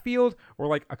backfield or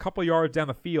like a couple yards down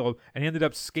the field, and he ended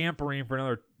up scampering for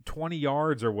another 20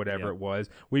 yards or whatever it was.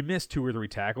 We missed 2 or 3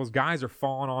 tackles. Guys are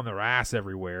falling on their ass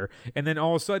everywhere. And then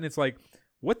all of a sudden, it's like,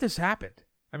 what just happened?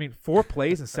 I mean, 4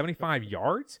 plays and 75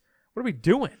 yards? What are we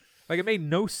doing? Like, it made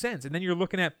no sense. And then you're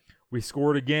looking at, we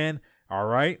scored again. All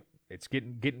right, it's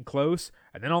getting close.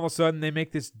 And then all of a sudden, they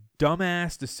make this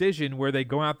dumbass decision where they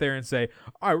go out there and say,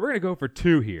 all right, we're going to go for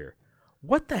 2 here.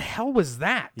 What the hell was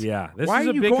that? Yeah, this is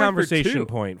a big conversation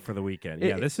point for the weekend.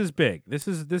 Yeah, this is big. This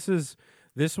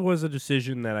was a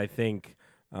decision that I think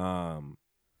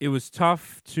it was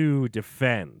tough to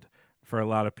defend for a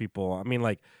lot of people. I mean,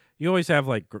 like, you always have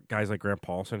like guys like Grant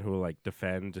Paulson who like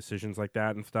defend decisions like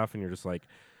that and stuff, and you're just like,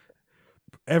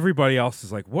 everybody else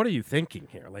is like, what are you thinking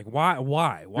here? Like, why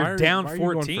You're down 14.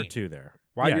 Why are you going for 2 there?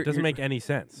 Why? It doesn't make any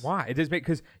sense. Why? It doesn't make,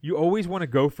 because you always want to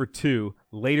go for 2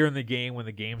 later in the game when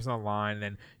the game's on the line, and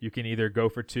then you can either go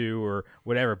for 2 or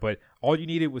whatever. But all you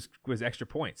needed was extra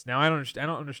points. Now I don't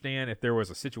understand if there was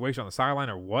a situation on the sideline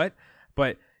or what,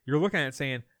 but you're looking at it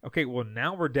saying, okay, well,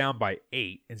 now we're down by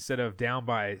 8 instead of down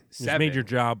by 7. It's made your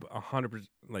job 100%,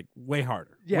 like, way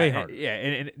harder. Yeah, way harder.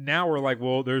 And now we're like,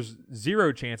 well, there's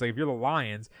 0 chance. Like, if you're the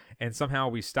Lions and somehow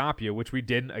we stop you, which we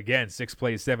didn't, again, 6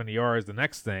 plays, 70 yards, the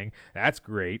next thing, that's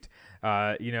great.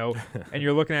 And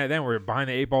you're looking at it then, we're behind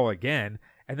the 8 ball again.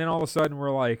 And then all of a sudden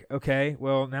we're like, okay,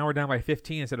 well, now we're down by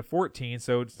 15 instead of 14.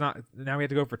 So it's not, now we have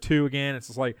to go for 2 again. It's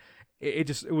just like,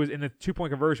 it was, and the 2-point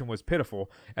conversion was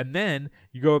pitiful. And then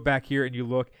you go back here and you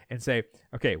look and say,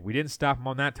 okay, we didn't stop him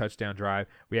on that touchdown drive.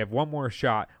 We have 1 more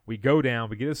shot. We go down.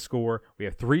 We get a score. We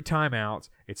have 3 timeouts.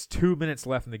 It's 2 minutes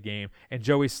left in the game, and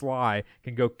Joey Sly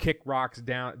can go kick rocks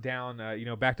down,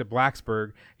 back to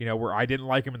Blacksburg, where I didn't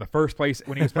like him in the first place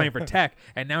when he was playing for Tech,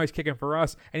 and now he's kicking for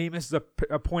us, and he misses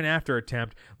a point after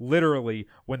attempt, literally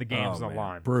when the game's on the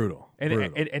line. Brutal.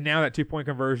 And now that 2-point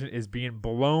conversion is being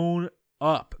blown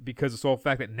up because of the sole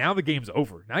fact that now the game's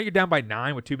over. Now you're down by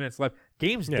 9 with 2 minutes left.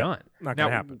 Game's done. Not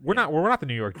gonna happen. We're not the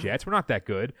New York Jets. We're not that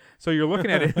good. So you're looking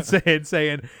at it and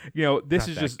saying, this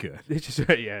is just good. It's just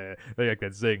they like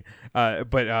that zing.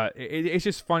 But it's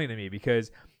just funny to me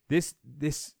because this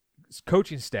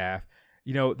coaching staff,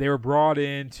 they were brought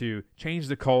in to change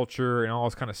the culture and all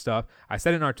this kind of stuff. I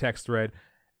said in our text thread,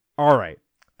 all right,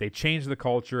 they changed the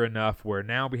culture enough where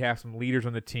now we have some leaders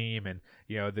on the team, and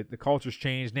the culture's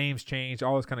changed, names changed,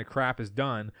 all this kind of crap is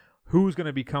done. Who's going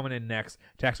to be coming in next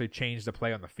to actually change the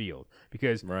play on the field?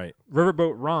 Because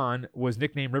Riverboat Ron was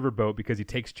nicknamed Riverboat because he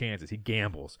takes chances, he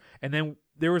gambles. And then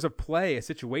there was a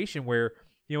situation where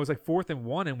it was like 4th and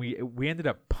 1, and we ended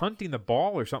up punting the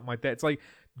ball or something like that. It's like,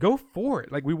 go for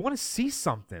it. Like, we want to see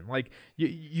something. Like,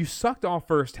 you sucked all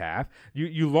first half.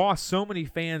 You lost so many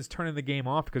fans turning the game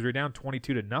off because we were down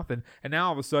 22-0, and now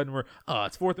all of a sudden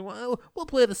it's 4th and 1. We'll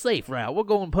play the safe route. We'll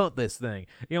go and punt this thing.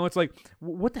 It's like,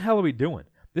 what the hell are we doing?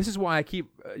 This is why I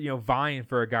keep, vying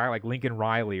for a guy like Lincoln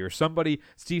Riley or somebody,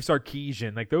 Steve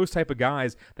Sarkisian, like those type of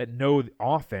guys that know the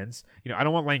offense. I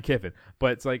don't want Lane Kiffin,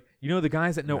 but it's like, the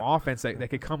guys that know offense that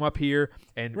could come up here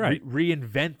and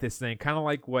reinvent this thing, kind of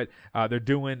like what they're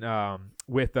doing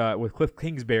with Cliff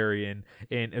Kingsbury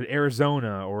in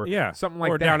Arizona or something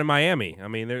like that. Or down in Miami. I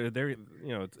mean, they're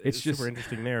it's just super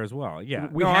interesting there as well. Yeah,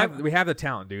 we have the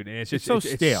talent, dude, and it's just so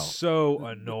stale, it's so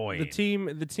annoying.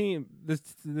 The team,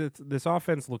 this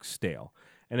offense looks stale,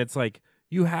 and it's like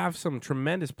you have some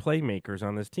tremendous playmakers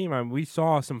on this team. I mean, we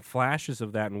saw some flashes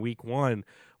of that in Week 1,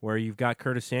 where you've got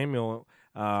Curtis Samuel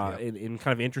in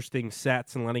kind of interesting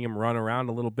sets and letting him run around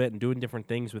a little bit and doing different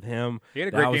things with him. He had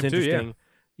a great game too.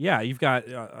 Yeah, you've got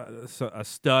a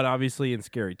stud, obviously, in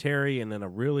Scary Terry, and then a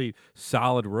really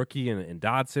solid rookie in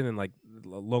Dodson, and like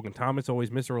Logan Thomas, always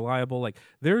Mr. Reliable. Like,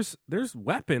 there's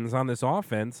weapons on this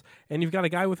offense, and you've got a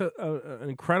guy with an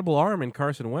incredible arm in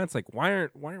Carson Wentz. Like, why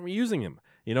aren't we using him?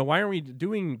 Why aren't we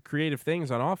doing creative things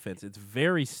on offense? It's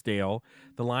very stale.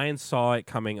 The Lions saw it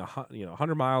coming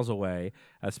 100 miles away,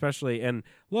 especially. And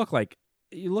look, like,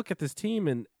 you look at this team,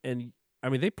 and I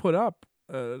mean, they put up.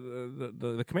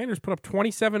 The Commanders put up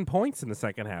 27 points in the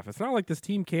second half. It's not like this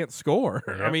team can't score.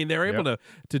 Yep. I mean, they're able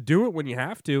to do it when you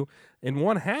have to in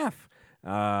one half.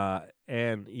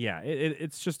 And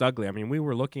it's just ugly. I mean, we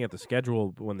were looking at the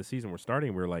schedule when the season was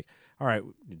starting. We were like, all right,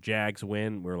 Jags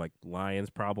win. We were like, Lions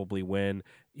probably win.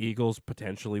 Eagles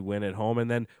potentially win at home.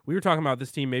 And then we were talking about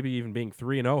this team maybe even being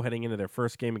 3-0 heading into their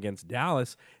first game against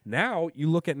Dallas. Now you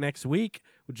look at next week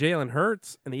with Jalen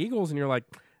Hurts and the Eagles, and you're like,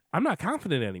 I'm not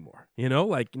confident anymore.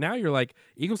 Like now you're like,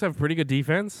 Eagles have a pretty good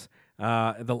defense,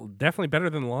 definitely better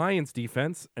than the Lions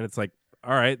defense, and it's like,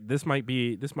 all right, this might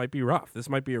be rough. This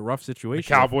might be a rough situation.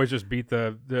 The Cowboys just beat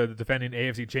the defending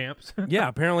AFC champs. Yeah,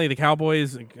 apparently the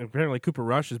Cowboys, Cooper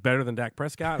Rush is better than Dak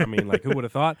Prescott. I mean, like, who would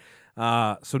have thought?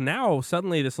 So now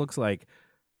suddenly this looks like,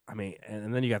 I mean,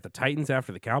 and then you got the Titans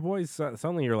after the Cowboys.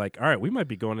 Suddenly you're like, all right, we might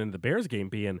be going into the Bears game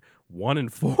being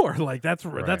 1-4. Like that's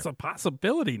a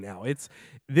possibility now. It's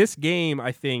this game,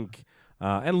 I think.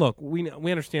 And look, we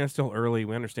understand it's still early.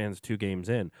 We understand it's 2 games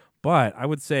in, but I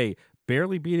would say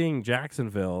barely beating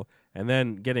Jacksonville and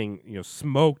then getting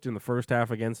smoked in the first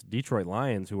half against Detroit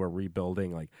Lions, who are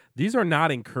rebuilding. Like, these are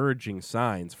not encouraging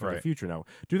signs for the future. Now,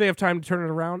 do they have time to turn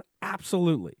it around?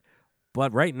 Absolutely.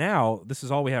 But right now, this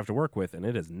is all we have to work with, and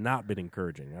it has not been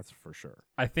encouraging. That's for sure.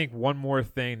 I think one more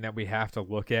thing that we have to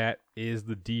look at is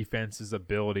the defense's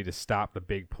ability to stop the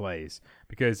big plays.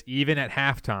 Because even at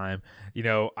halftime,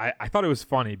 I thought it was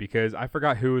funny because I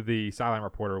forgot who the sideline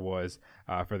reporter was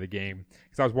for the game.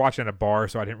 Because I was watching at a bar,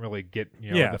 so I didn't really get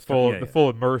the full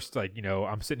immersed,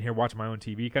 I'm sitting here watching my own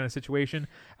TV kind of situation.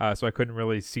 So I couldn't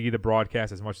really see the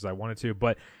broadcast as much as I wanted to.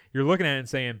 But you're looking at it and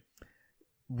saying,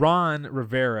 Ron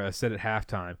Rivera said at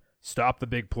halftime, stop the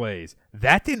big plays.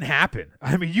 That didn't happen.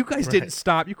 I mean, you guys didn't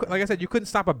stop. Like I said, you couldn't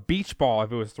stop a beach ball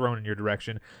if it was thrown in your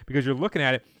direction because you're looking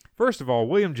at it. First of all,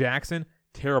 William Jackson,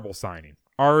 terrible signing.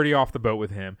 Already off the boat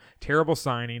with him. Terrible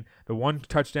signing. The one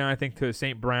touchdown, I think, to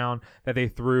St. Brown that they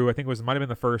threw, I think might have been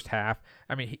the first half.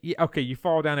 I mean, okay, you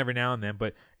fall down every now and then,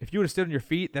 but if you would have stood on your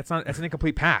feet, that's an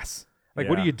incomplete pass. Like,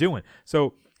 what are you doing?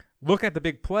 So look at the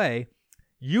big play.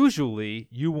 Usually,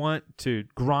 you want to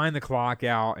grind the clock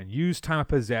out and use time of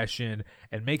possession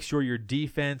and make sure your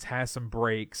defense has some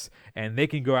breaks and they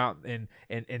can go out and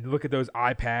look at those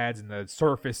iPads and the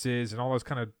surfaces and all those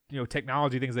kind of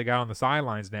technology things they got on the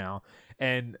sidelines now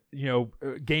and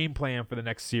game plan for the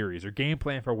next series or game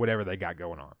plan for whatever they got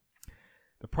going on.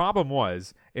 The problem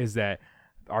is that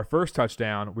our first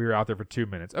touchdown, we were out there for 2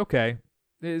 minutes. Okay,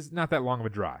 it's not that long of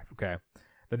a drive. Okay,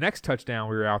 the next touchdown,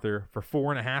 we were out there for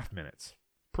 4.5 minutes.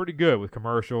 Pretty good with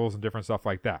commercials and different stuff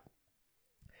like that.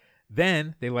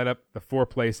 Then they let up the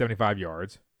 4-play, 75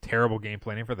 yards. Terrible game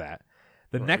planning for that.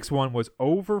 The next one was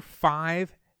over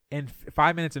 5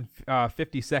 minutes and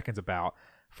 50 seconds about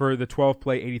for the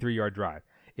 12-play, 83-yard drive.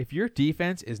 If your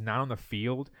defense is not on the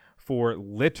field for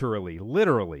literally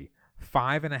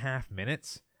 5.5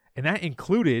 minutes, and that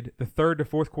included the third to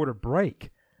fourth quarter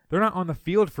break, they're not on the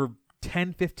field for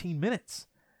 10, 15 minutes.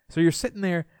 So you're sitting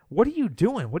there, what are you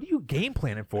doing? What are you game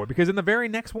planning for? Because in the very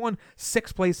next one,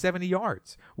 6 plays, 70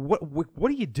 yards. What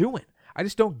are you doing? I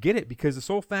just don't get it because the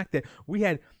sole fact that we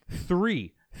had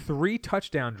three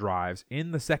touchdown drives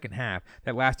in the second half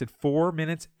that lasted 4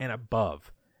 minutes and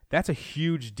above. That's a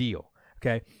huge deal.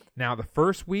 Okay. Now the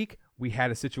first week we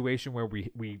had a situation where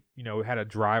we had a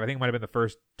drive. I think it might have been the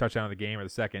first touchdown of the game or the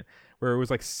second, where it was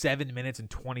like 7 minutes and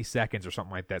 20 seconds or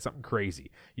something like that, something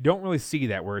crazy. You don't really see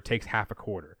that where it takes half a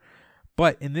quarter.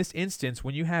 But in this instance,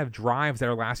 when you have drives that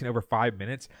are lasting over 5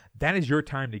 minutes, that is your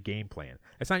time to game plan.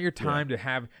 It's not your time to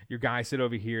have your guy sit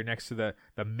over here next to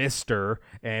the mister,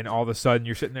 and all of a sudden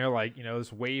you're sitting there like,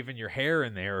 just waving your hair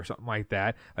in there or something like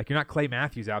that. Like, you're not Clay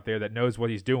Matthews out there that knows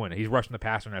what he's doing. He's rushing the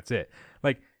passer and that's it.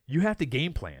 Like, you have to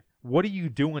game plan. What are you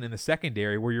doing in the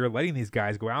secondary where you're letting these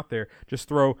guys go out there, just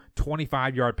throw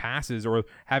 25-yard passes or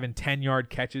having 10-yard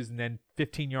catches and then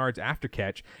 15 yards after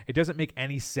catch? It doesn't make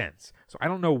any sense. So I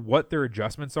don't know what their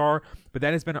adjustments are, but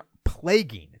that has been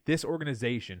plaguing this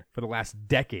organization for the last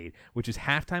decade, which is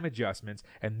halftime adjustments,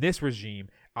 and this regime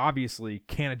obviously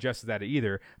can't adjust to that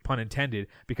either, pun intended,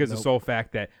 because of the sole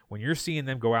fact that when you're seeing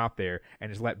them go out there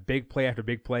and just let big play after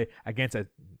big play against a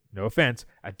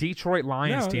Detroit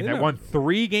Lions team that won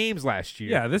 3 games last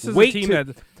year. Yeah, this is a team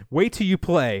that... Wait till you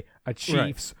play a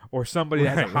Chiefs or somebody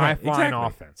that has a high-flying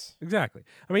offense. Exactly.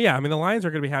 I mean, the Lions are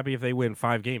going to be happy if they win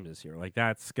 5 games this year. Like,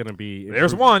 that's going to be...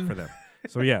 There's one. For them.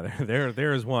 So, yeah,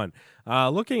 there is one.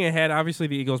 Looking ahead, obviously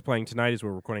the Eagles playing tonight as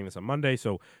we're recording this on Monday,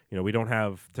 so, we don't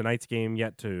have tonight's game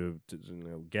yet to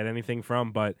get anything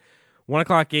from, but 1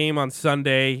 o'clock game on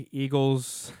Sunday,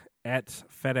 Eagles at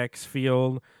FedEx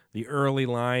Field. The early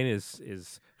line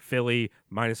is Philly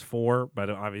 -4, but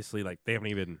obviously, like, they haven't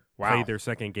even played their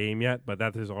second game yet, but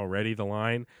that is already the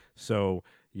line. So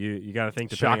you got to think,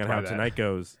 depending on how tonight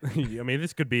goes. I mean,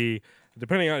 this could be,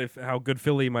 depending on how good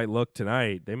Philly might look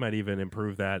tonight, they might even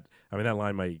improve that. I mean, that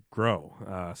line might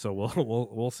grow. So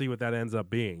we'll see what that ends up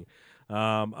being.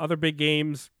 Other big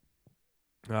games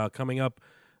coming up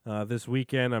this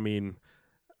weekend. I mean,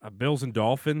 Bills and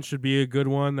Dolphins should be a good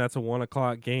one. That's a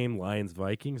 1:00 game.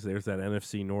 Lions-Vikings. There's that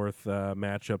NFC North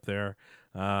matchup there.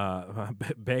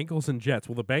 Bengals and Jets.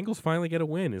 Will the Bengals finally get a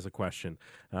win is a question.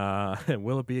 And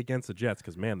will it be against the Jets?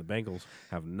 Because, man, the Bengals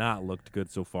have not looked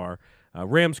good so far.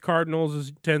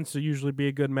 Rams-Cardinals tends to usually be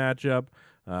a good matchup.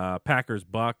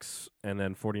 Packers-Bucks, and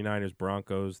then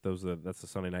 49ers-Broncos. That's the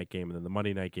Sunday night game. And then the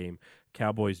Monday night game,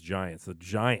 Cowboys-Giants. The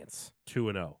Giants,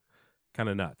 2-0. Kind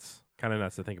of nuts. Kind of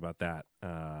nuts to think about that.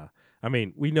 I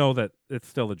mean, we know that it's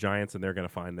still the Giants, and they're going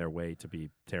to find their way to be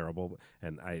terrible.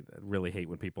 And I really hate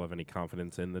when people have any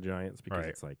confidence in the Giants because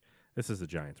it's like, this is the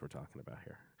Giants we're talking about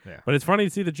here. Yeah. But it's funny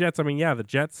to see the Jets. I mean, the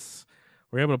Jets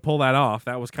were able to pull that off.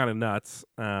 That was kind of nuts.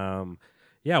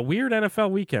 Weird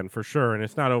NFL weekend for sure, and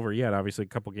it's not over yet. Obviously, a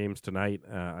couple games tonight.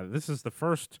 This is the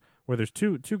first where there's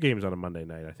two games on a Monday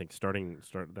night. I think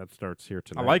that starts here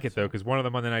tonight. I like it though because one of the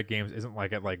Monday night games isn't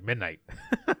like at like midnight.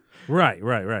 Right.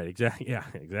 Exactly. Yeah,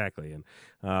 exactly. And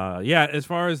as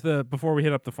far as before we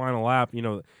hit up the final lap,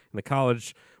 in the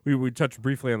college, we touched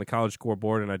briefly on the college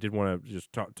scoreboard, and I did want to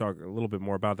just talk a little bit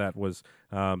more about that.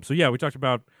 We talked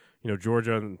about.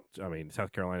 Georgia and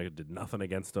South Carolina did nothing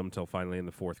against them until finally in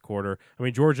the fourth quarter. I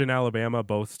mean, Georgia and Alabama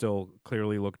both still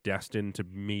clearly look destined to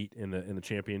meet in the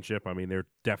championship. I mean, they're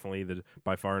definitely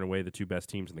by far and away the two best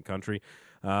teams in the country.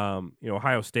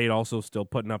 Ohio State also still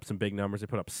putting up some big numbers. They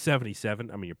put up 77.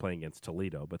 I mean, you're playing against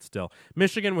Toledo, but still.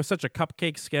 Michigan with such a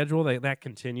cupcake schedule that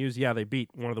continues. Yeah, they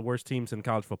beat one of the worst teams in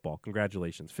college football.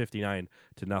 Congratulations,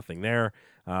 59-0 there.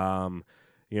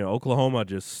 Oklahoma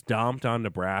just stomped on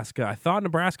Nebraska. I thought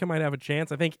Nebraska might have a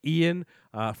chance. I think Ian,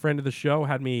 a friend of the show,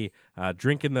 had me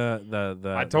drinking the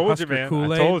I told you, man.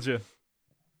 Kool-Aid. I told you.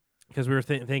 Because we were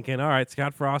thinking, all right,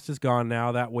 Scott Frost is gone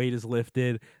now. That weight is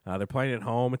lifted. They're playing at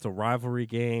home. It's a rivalry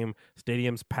game.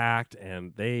 Stadium's packed,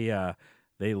 and they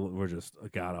were just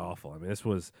god-awful. I mean, this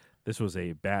was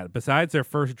a bad – besides their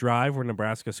first drive where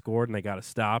Nebraska scored and they got to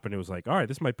stop, and it was like, all right,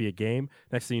 this might be a game.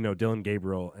 Next thing you know, Dylan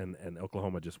Gabriel and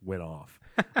Oklahoma just went off.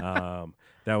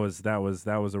 That was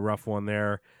a rough one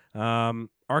there.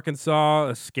 Arkansas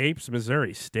escapes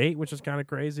Missouri State, which is kind of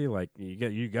crazy. Like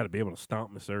you got to be able to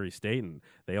stomp Missouri State, and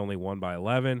they only won by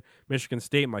 11. Michigan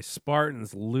State, my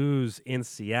Spartans lose in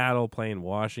Seattle playing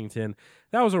Washington.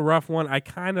 That was a rough one. I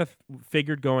kind of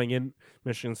figured going in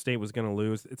Michigan State was going to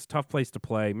lose. It's a tough place to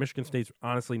play. Michigan State's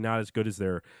honestly not as good as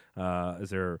their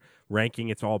ranking.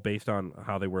 It's all based on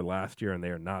how they were last year, and they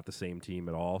are not the same team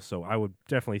at all. So I would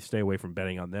definitely stay away from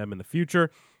betting on them in the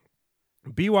future.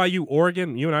 BYU,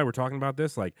 Oregon, you and I were talking about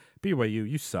this. Like, BYU,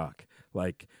 you suck.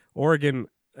 Like, Oregon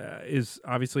is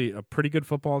obviously a pretty good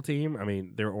football team. I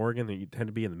mean, they're Oregon, and you tend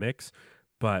to be in the mix.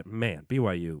 But, man,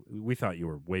 BYU, we thought you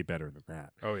were way better than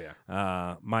that. Oh,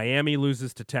 yeah. Miami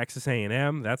loses to Texas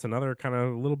A&M. That's another kind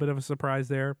of little bit of a surprise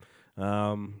there.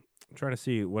 I'm trying to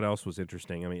see what else was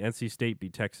interesting. I mean, NC State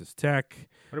beat Texas Tech.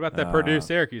 What about that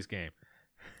Purdue-Syracuse game?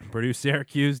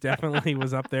 Purdue-Syracuse definitely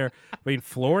was up there. I mean,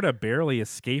 Florida barely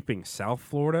escaping South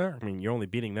Florida. I mean, you're only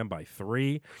beating them by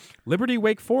 3.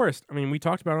 Liberty-Wake Forest. I mean, we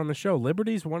talked about it on the show.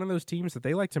 Liberty's one of those teams that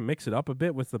they like to mix it up a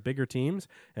bit with the bigger teams.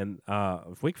 And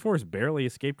Wake Forest barely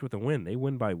escaped with a win. They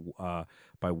win by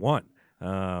 1.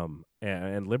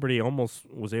 And Liberty almost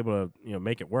was able to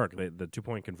make it work. The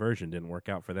 2-point conversion didn't work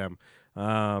out for them.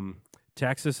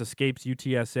 Texas escapes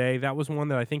UTSA. That was one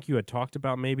that I think you had talked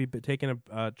about maybe taking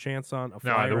a chance on.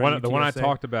 The one I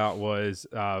talked about was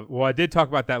I did talk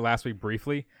about that last week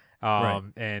briefly. Right.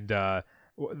 And the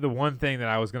one thing that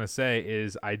I was going to say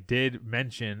is I did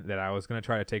mention that I was going to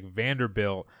try to take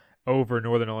Vanderbilt over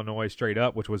Northern Illinois straight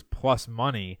up, which was plus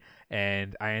money,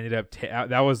 and I ended up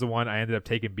that was the one I ended up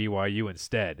taking BYU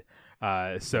instead.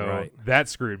 That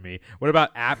screwed me. What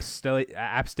about App State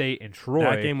and Troy?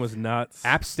 That game was nuts.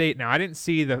 App State. Now I didn't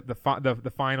see the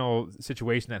final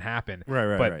situation that happened.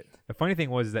 Right. The funny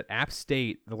thing was that App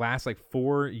State, the last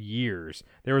 4 years,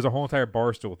 there was a whole entire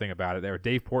Barstool thing about it. There,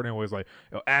 Dave Portnoy was like,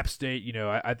 App State.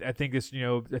 I think this.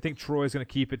 I think Troy's going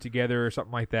to keep it together or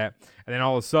something like that. And then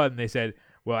all of a sudden they said,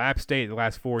 well, App State the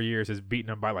last 4 years has beaten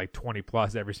them by 20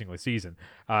 plus every single season.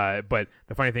 But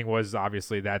the funny thing was,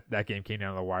 obviously, that game came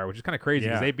down to the wire, which is kind of crazy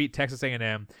because they beat Texas A&M,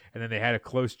 and then they had a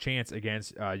close chance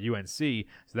against UNC. So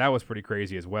that was pretty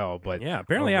crazy as well. But yeah,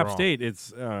 apparently overall, App State,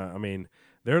 it's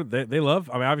they love.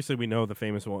 I mean, obviously we know the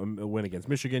famous win against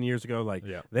Michigan years ago.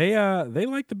 They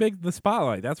like the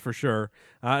spotlight. That's for sure.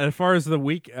 As far as the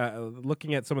week,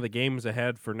 looking at some of the games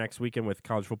ahead for next weekend with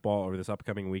college football or this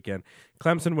upcoming weekend,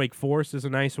 Clemson Wake Forest is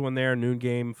a nice one there. Noon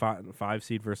game, 5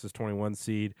 seed versus 21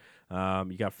 seed.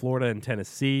 You got Florida and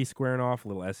Tennessee squaring off, a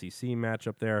little SEC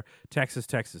matchup there. Texas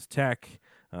Tech.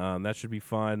 That should be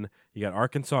fun. You got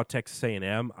Arkansas, Texas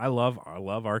A&M. I love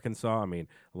Arkansas. I mean,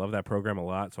 I love that program a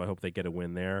lot, so I hope they get a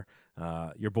win there.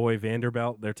 Your boy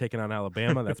Vanderbilt, they're taking on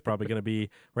Alabama. That's probably going to be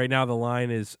 – right now the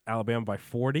line is Alabama by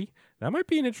 40. That might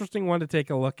be an interesting one to take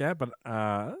a look at, but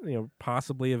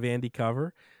possibly a Vandy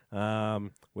cover.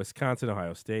 Wisconsin,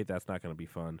 Ohio State, that's not going to be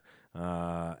fun.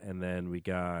 And then we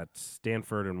got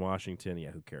Stanford and Washington.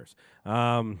 Yeah, who cares?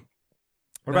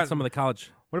 What about some of the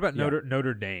college? What about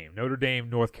Notre Dame? Notre Dame,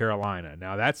 North Carolina.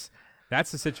 Now that's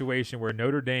the situation where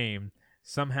Notre Dame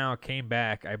somehow came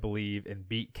back, I believe, and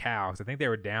beat Cal. I think they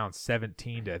were down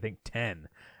 17 to 10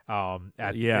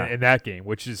 in that game,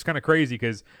 which is kind of crazy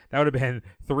because that would have been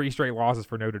 3 straight losses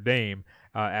for Notre Dame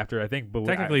after I think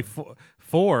technically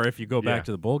 4 if you go back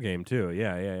to the bowl game too.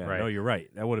 Yeah. Right. No, you're right.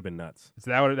 That would have been nuts.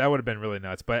 So that would have been really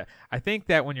nuts. But I think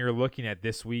that when you're looking at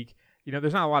this week,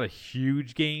 there's not a lot of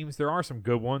huge games. There are some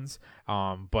good ones,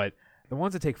 but the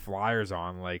ones that take flyers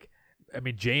on,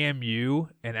 JMU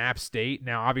and App State.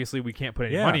 Now, obviously, we can't put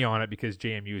any money on it because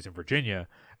JMU is in Virginia,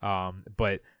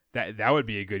 but that would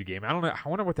be a good game. I don't know. I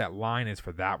wonder what that line is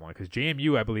for that one because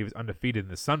JMU, I believe, is undefeated in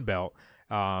the Sun Belt,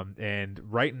 and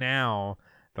right now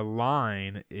the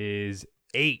line is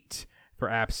 8 for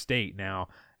App State. Now,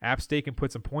 App State can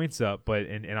put some points up, but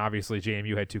and obviously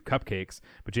JMU had 2 cupcakes,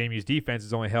 but JMU's defense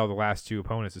has only held the last 2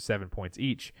 opponents to 7 points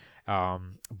each.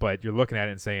 But you're looking at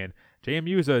it and saying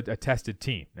JMU is a tested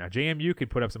team. Now JMU could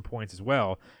put up some points as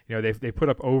well. They put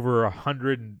up over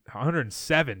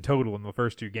 107 total in the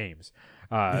first 2 games.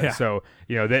 So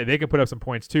they can put up some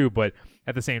points too. But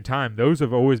at the same time, those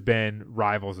have always been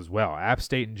rivals as well. App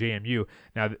State and JMU.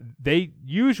 Now they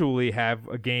usually have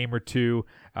a game or 2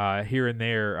 here and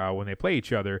there when they play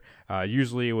each other.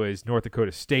 Usually it was North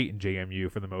Dakota State and JMU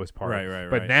for the most part. Right.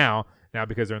 But now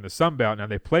because they're in the Sun Belt, now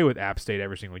they play with App State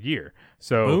every single year.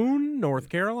 So Boone, North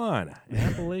Carolina,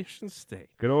 Appalachian State.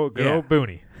 Good old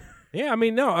Booney. Yeah,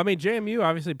 JMU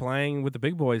obviously playing with the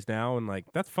big boys now, and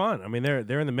that's fun.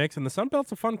 They're in the mix, and the Sun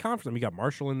Belt's a fun conference. You got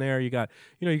Marshall in there. You got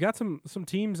some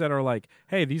teams that are like,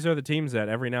 hey, these are the teams that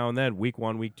every now and then, week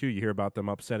 1, week 2, you hear about them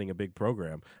upsetting a big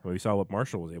program. We saw what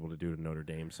Marshall was able to do to Notre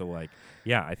Dame. So I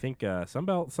think Sun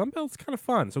Belt's kind of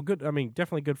fun. So good.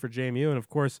 Definitely good for JMU, and of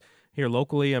course here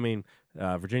locally,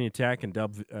 Virginia Tech and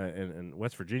and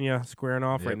West Virginia squaring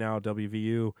off right now.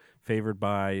 WVU favored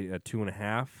by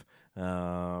 2.5.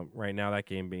 Right now, that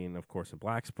game being, of course, in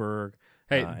Blacksburg.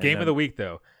 Hey, game of the week,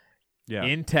 though. Yeah.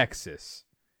 In Texas.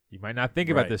 You might not think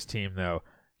about this team, though.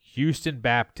 Houston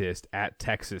Baptist at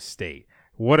Texas State.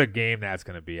 What a game that's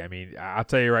going to be. I'll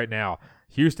tell you right now,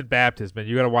 Houston Baptist, man,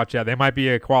 you got to watch out. They might be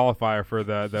a qualifier for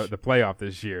the playoff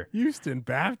this year. Houston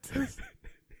Baptist?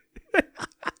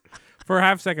 For a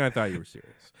half second, I thought you were serious.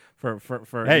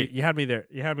 Hey, you had me there.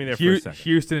 You had me there for a second.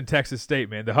 Houston and Texas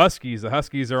State, man. The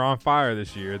Huskies are on fire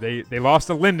this year. They lost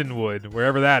to Lindenwood,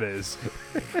 wherever that is.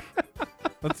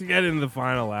 Let's get into the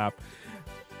final lap.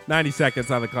 90 seconds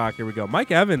on the clock. Here we go.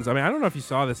 Mike Evans. I don't know if you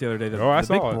saw this the other day. The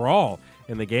big brawl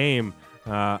in the game.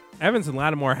 Evans and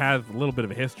Lattimore had a little bit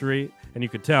of a history, and you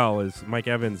could tell as Mike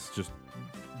Evans just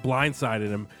blindsided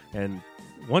him. And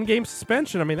 1 game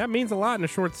suspension. That means a lot in a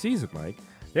short season, Mike.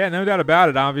 Yeah, no doubt about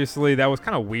it. Obviously, that was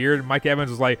kind of weird. Mike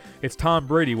Evans was like, it's Tom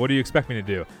Brady. What do you expect me to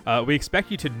do? We expect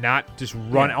you to not just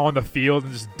run on the field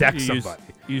and just deck somebody.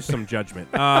 Use some judgment.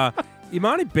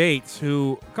 Imani Bates,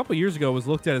 who a couple years ago was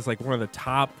looked at as one of the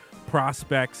top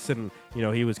prospects, and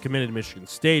he was committed to Michigan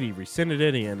State. He rescinded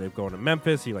it. He ended up going to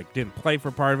Memphis. He didn't play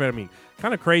for part of it.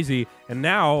 Kind of crazy. And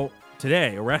now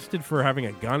today, arrested for having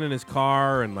a gun in his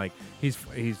car, and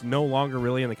he's no longer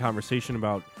really in the conversation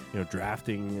about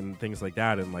drafting and things like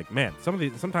that. And man,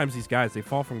 sometimes these guys, they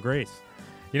fall from grace.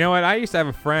 You know what? I used to have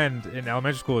a friend in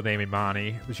elementary school named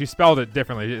Imani, but she spelled it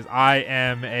differently. It's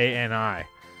Imani.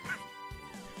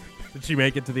 Did she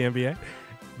make it to the NBA?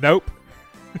 Nope.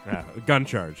 Gun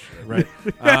charge, right?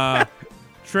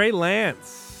 Trey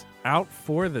Lance out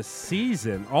for the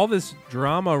season. All this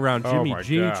drama around Jimmy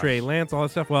G, gosh. Trey Lance, all that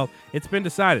stuff. Well, it's been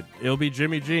decided. It'll be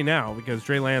Jimmy G now because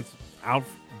Trey Lance out.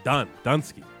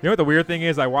 Dunsky. You know what the weird thing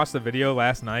is? I watched the video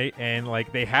last night, and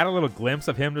they had a little glimpse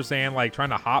of him just saying trying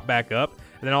to hop back up,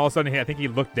 and then all of a sudden I think he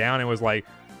looked down and was like,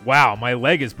 "Wow, my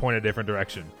leg is pointed a different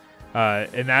direction,"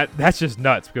 and that's just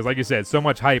nuts because, like you said, so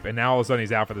much hype, and now all of a sudden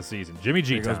he's out for the season. Jimmy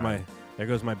G. There There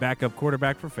goes my backup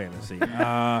quarterback for fantasy.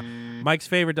 Mike's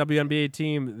favorite WNBA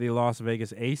team, the Las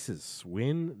Vegas Aces,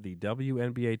 win the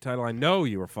WNBA title. I know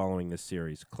you are following this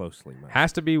series closely, Mike.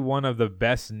 Has to be one of the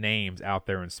best names out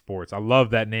there in sports. I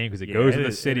love that name because it goes to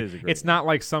the city. It's not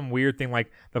like some weird thing like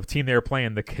the team they were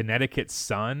playing, the Connecticut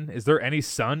Sun. Is there any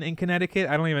sun in Connecticut?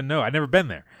 I don't even know. I've never been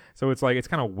there. So it's like it's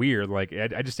kind of weird. Like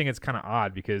I just think it's kind of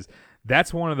odd because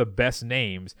that's one of the best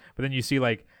names. But then you see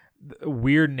like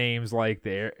weird names like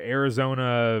the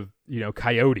Arizona,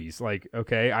 Coyotes. Like,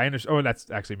 okay, I understand. Oh, that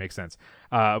actually makes sense.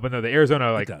 But no, the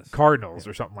Arizona Cardinals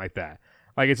or something like that.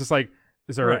 Like, it's just like,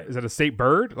 is that a state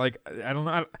bird? Like, I don't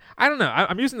know. I don't know.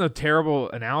 I'm using the terrible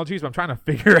analogies, but I'm trying to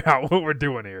figure out what we're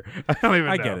doing here. I don't even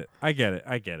know. I get it.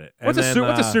 What's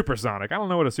a supersonic? I don't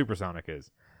know what a supersonic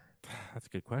is. That's a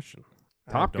good question.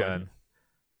 Top Gun.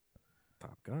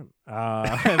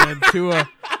 And then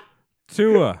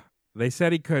Tua. They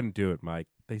said he couldn't do it, Mike.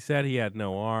 They said he had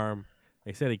no arm.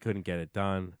 They said he couldn't get it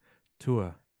done.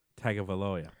 Tua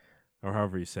Tagovailoa, or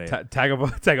however you say it.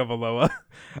 Tagovailoa.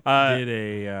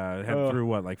 Threw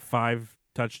what, like 5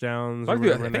 touchdowns? I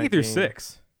think he threw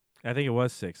 6. I think it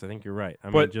was 6. I think you're right.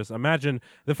 I mean, just imagine.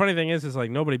 The funny thing is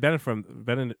like nobody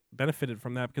benefited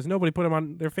from that because nobody put him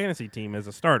on their fantasy team as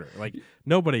a starter. Like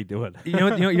nobody do it. You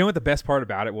know what the best part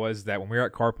about it was that when we were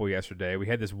at Carpool yesterday, we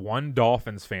had this one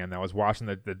Dolphins fan that was watching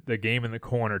the game in the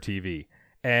corner TV.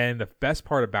 And the best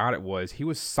part about it was he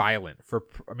was silent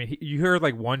you heard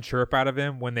like one chirp out of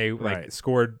him when they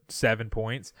scored 7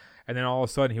 points, and then all of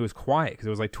a sudden he was quiet because it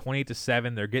was like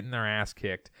 28-7. They're getting their ass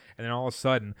kicked, and then all of a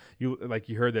sudden you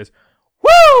heard this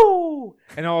woo,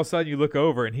 and all of a sudden you look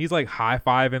over and he's like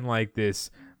high-fiving like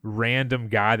this random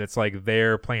guy that's like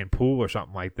there playing pool or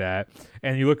something like that,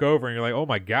 and you look over and you're like, oh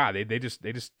my god, they just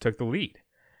took the lead.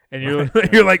 And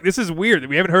you're like, this is weird.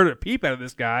 We haven't heard a peep out of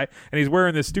this guy, and he's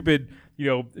wearing this stupid,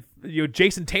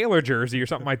 Jason Taylor jersey or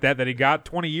something like that he got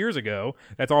 20 years ago.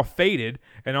 That's all faded,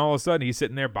 and all of a sudden he's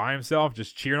sitting there by himself,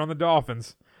 just cheering on the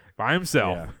Dolphins by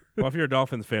himself. Yeah. Well, if you're a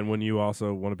Dolphins fan, wouldn't you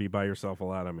also want to be by yourself a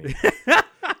lot? I mean,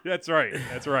 that's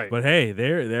right. But hey,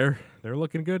 they're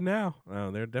looking good now.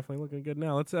 Oh, they're definitely looking good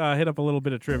now. Let's hit up a little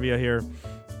bit of trivia here.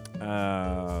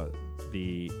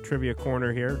 The trivia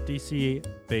corner here,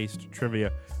 DC-based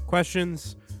trivia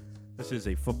questions. This is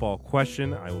a football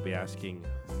question. I will be asking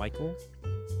Michael,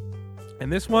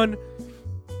 and this one,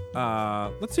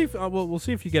 let's see if we'll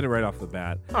see if you get it right off the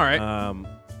bat. All right.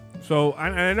 So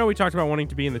I know we talked about wanting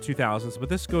to be in the 2000s, but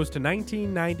this goes to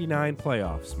 1999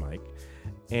 playoffs, Mike.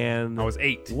 And I was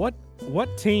 8.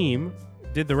 What team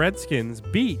did the Redskins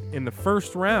beat in the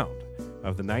first round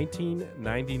of the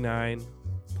 1999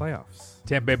 playoffs?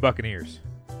 Tampa Bay Buccaneers.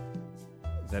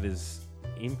 That is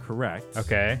incorrect.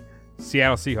 Okay.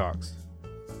 Seattle Seahawks.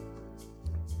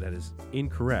 That is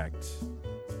incorrect.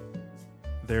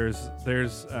 There's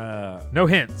no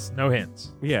hints.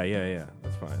 Yeah.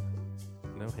 That's fine.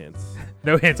 No hints.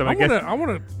 No hints. I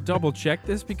want to double check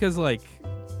this because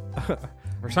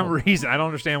for some reason I don't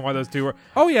understand why those two were.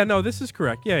 Oh yeah, no, this is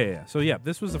correct. Yeah. So yeah,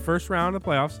 this was the first round of the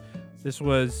playoffs. This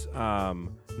was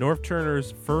Norv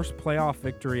Turner's first playoff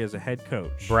victory as a head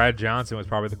coach. Brad Johnson was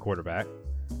probably the quarterback.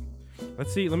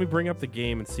 Let's see. Let me bring up the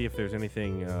game and see if there's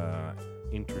anything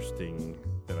interesting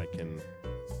that I can.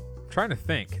 I'm trying to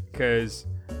think because.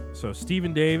 So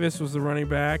Stephen Davis was the running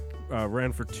back.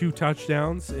 Ran for 2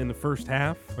 touchdowns in the first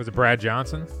half. Was it Brad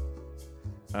Johnson?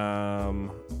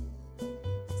 Let's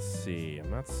see.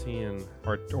 I'm not seeing.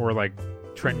 Or like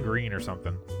Trent Green or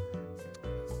something.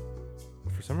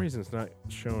 For some reason, it's not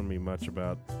showing me much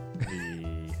about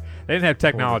the. They didn't have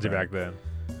technology back then.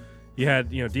 You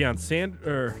had, Deion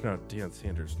Sanders.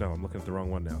 No, I'm looking at the wrong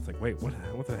one now. It's like, wait, what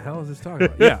the hell is this talking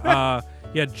about? Yeah,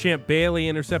 you had Champ Bailey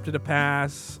intercepted a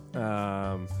pass.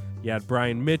 You had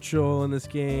Brian Mitchell in this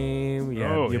game.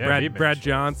 Brad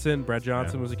Johnson. Brad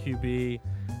Johnson was a QB.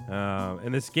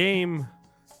 And this game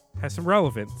has some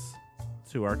relevance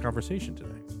to our conversation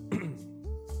today. It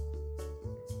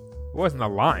wasn't the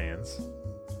Lions.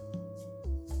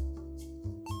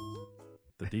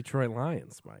 The Detroit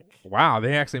Lions, Mike. Wow,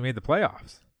 they actually made the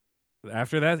playoffs.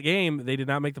 After that game, they did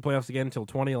not make the playoffs again until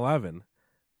 2011.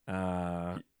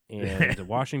 And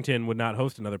Washington would not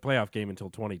host another playoff game until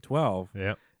 2012.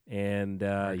 Yep. And,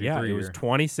 it was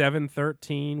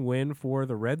 27-13 win for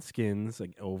the Redskins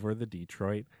over the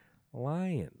Detroit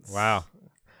Lions. Wow.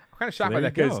 I'm kind of shocked by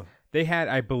that because they had,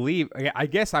 I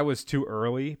guess I was too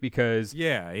early because.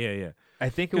 Yeah. I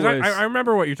think it was. I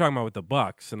remember what you're talking about with the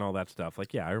Bucks and all that stuff.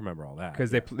 Like, yeah, I remember all that because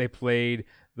they played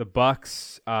the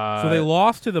Bucks. So they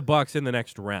lost to the Bucks in the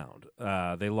next round.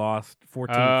 They lost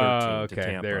 14-13 to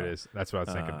Tampa. There it is. That's what I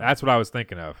was thinking. That's what I was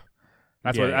thinking of.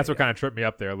 That's what kind of tripped me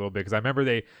up there a little bit, because I remember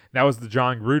that was the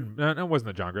John Gruden. No, it wasn't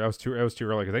the John Gruden. It was too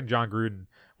early, because I think John Gruden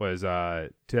was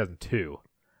 2002,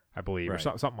 I believe, or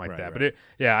something like that. Right.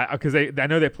 But because I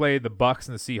know they played the Bucks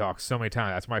and the Seahawks so many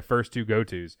times. That's my first two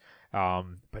go-tos.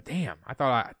 But I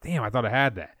thought I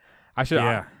had that. I should.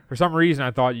 Yeah. For some reason,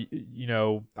 I thought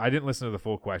I didn't listen to the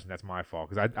full question. That's my fault,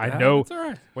 because I know it's all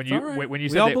right. when It's you all right. when you we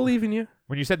said all believe in you.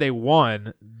 when you said they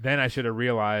won, then I should have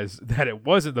realized that it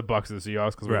wasn't the Bucks or the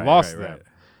Seahawks, because we lost them. Right.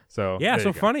 So Yeah, there so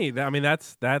you go. funny. I mean,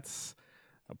 that's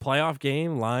a playoff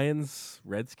game. Lions,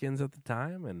 Redskins at the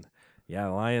time, and the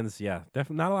Lions. Yeah,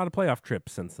 definitely not a lot of playoff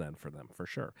trips since then for them, for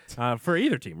sure. For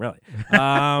either team, really.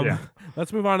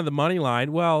 Let's move on to the money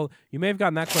line. Well, you may have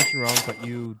gotten that question wrong, but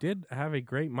you did have a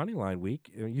great money line week.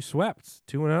 You swept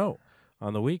 2-0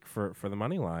 on the week for the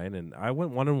money line, and I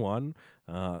went 1-1,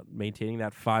 maintaining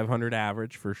that 500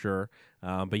 average for sure.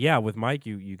 But yeah, with Mike,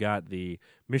 you got the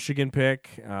Michigan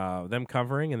pick, them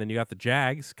covering, and then you got the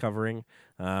Jags covering.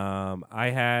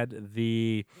 I had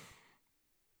the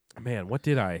what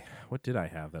did I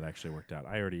have that actually worked out?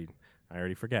 I already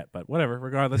forget, but whatever.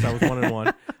 Regardless, I was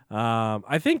 1-1.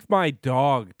 I think my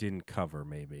dog didn't cover,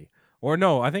 maybe. Or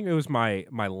no, I think it was my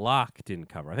lock didn't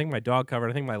cover. I think my dog covered.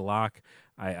 I think my lock,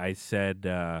 I said,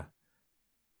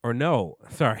 or no,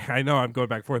 sorry, I know I'm going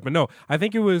back and forth, but no, I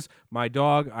think it was my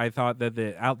dog. I thought that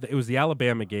it was the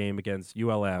Alabama game against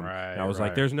ULM. Right, and I was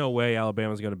like, there's no way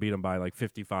Alabama's going to beat them by like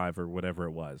 55 or whatever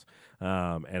it was.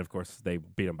 And of course, they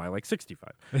beat them by like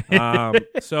 65.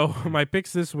 So my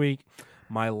picks this week,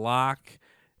 my lock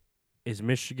is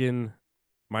Michigan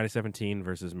minus 17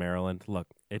 versus Maryland. Look,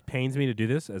 it pains me to do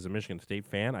this as a Michigan State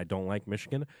fan. I don't like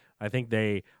Michigan. I think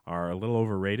they are a little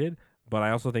overrated, but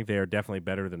I also think they are definitely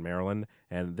better than Maryland.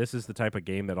 And this is the type of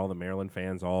game that all the Maryland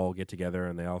fans all get together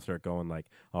and they all start going like,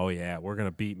 oh, yeah, we're going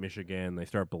to beat Michigan. They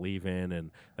start believing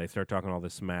and they start talking all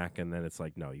this smack. And then it's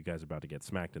like, no, you guys are about to get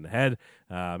smacked in the head.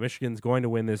 Michigan's going to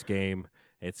win this game.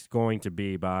 It's going to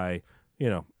be by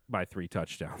 3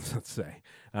 touchdowns, let's say.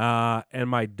 And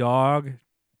my dog,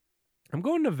 I'm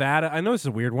going Nevada. I know this is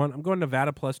a weird one. I'm going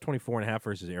Nevada plus 24.5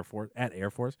 versus Air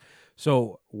Force.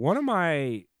 So one of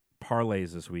my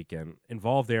parlays this weekend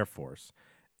involved Air Force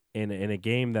in a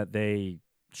game that they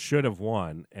should have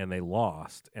won and they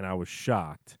lost, and I was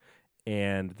shocked.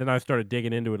 And then I started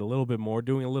digging into it a little bit more,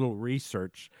 doing a little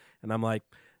research, and I'm like,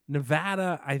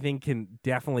 Nevada, I think, can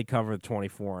definitely cover the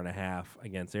 24.5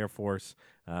 against Air Force.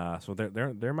 So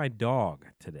they're my dog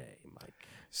today, Mike.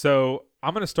 So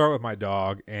I'm going to start with my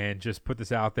dog and just put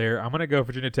this out there. I'm going to go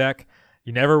Virginia Tech.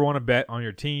 You never want to bet on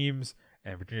your teams,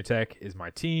 and Virginia Tech is my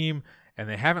team, and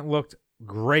they haven't looked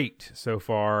great so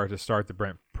far to start the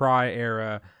Brent Pry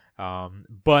era.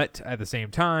 But at the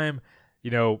same time,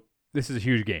 this is a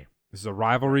huge game. This is a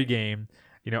rivalry game.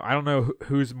 I don't know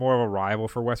who's more of a rival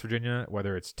for West Virginia,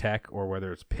 whether it's Tech or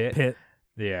whether it's Pitt.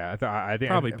 Yeah, I think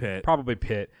Probably Pitt. Probably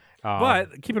Pitt.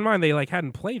 But keep in mind, they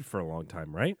hadn't played for a long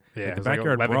time, right? Yeah, the it was like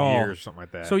backyard 11 brawl. years or something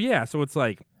like that. So it's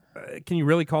like, can you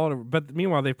really call it? But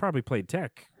meanwhile, they've probably played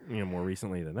Tech, more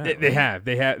recently than that.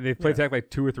 They've played Tech like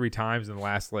 2 or 3 times in the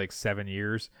last 7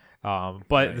 years.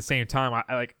 But at the same time,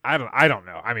 I don't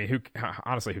know. I mean, who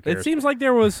cares? It seems like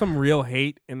there was some real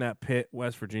hate in that Pitt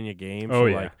West Virginia game. Oh, so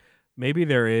yeah. Maybe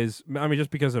there is. I mean,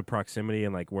 just because of proximity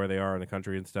and where they are in the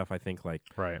country and stuff, I think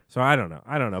right. So I don't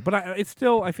know. But it's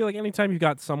still, I feel like anytime you've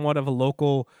got somewhat of a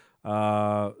local,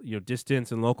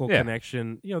 distance and local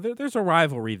connection, there's a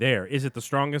rivalry there. Is it the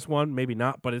strongest one? Maybe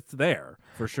not, but it's there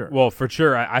for sure. Well, for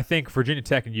sure, I think Virginia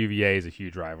Tech and UVA is a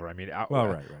huge rivalry. I mean,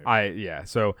 right.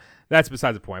 So that's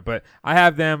besides the point. But I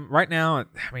have them right now.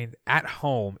 I mean, at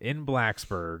home in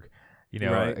Blacksburg.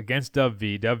 Against Dove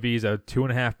V. Dove V is a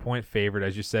 2.5-point favorite,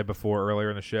 as you said before earlier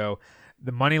in the show.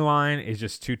 The money line is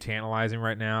just too tantalizing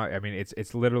right now. I mean,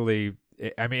 it's literally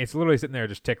sitting there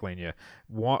just tickling you.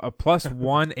 Plus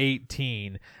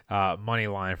 118 money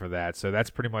line for that. So that's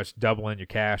pretty much doubling your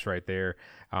cash right there.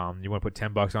 You want to put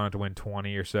 $10 on it to win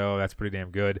 20 or so. That's pretty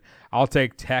damn good. I'll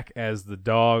take Tech as the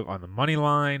dog on the money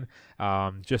line.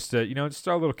 Just to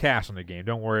throw a little cash on the game.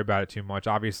 Don't worry about it too much.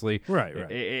 Obviously, right.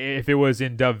 If it was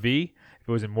in Dove V, if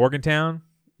it was in Morgantown,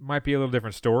 might be a little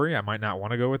different story. I might not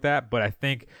want to go with that, but I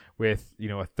think with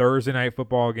a Thursday night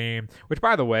football game, which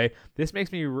by the way, this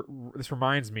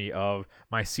reminds me of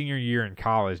my senior year in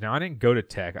college. Now I didn't go to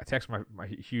Tech. Tech's my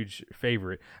huge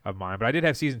favorite of mine, but I did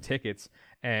have season tickets.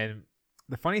 And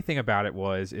the funny thing about it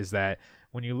is that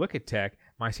when you look at Tech,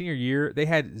 my senior year they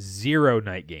had 0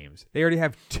 night games. They already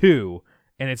have 2,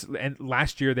 and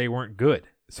last year they weren't good.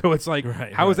 So it's like,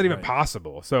 how is that even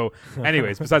possible? So,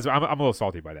 anyways, besides, I'm a little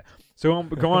salty by that. So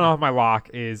going off my lock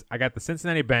is I got the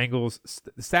Cincinnati Bengals.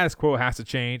 The status quo has to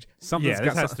change.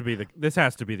 This has to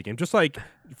be the game. Just like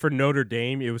for Notre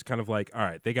Dame, it was kind of like, all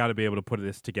right, they got to be able to put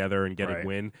this together and get a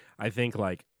win. I think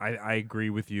like I agree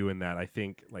with you in that. I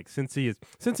think like Cincy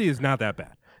is not that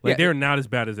bad. Like they're not as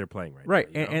bad as they're playing right now.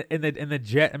 Right, and the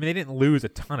Jet. I mean, they didn't lose a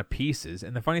ton of pieces.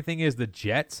 And the funny thing is, the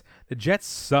Jets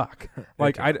suck.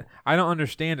 Like I don't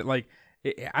understand it. Like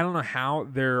I don't know how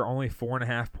they're only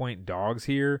 4.5 point dogs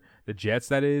here. The Jets,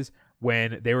 that is,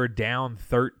 when they were down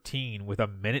 13 with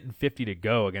 1:50 to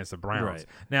go against the Browns. Right.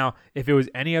 Now, if it was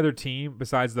any other team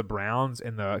besides the Browns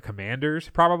and the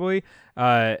Commanders, probably,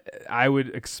 I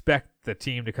would expect the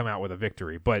team to come out with a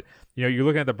victory. But, you know, you're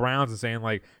looking at the Browns and saying,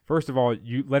 like, first of all,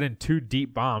 you let in 2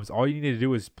 deep bombs. All you needed to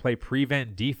do was play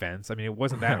prevent defense. I mean, it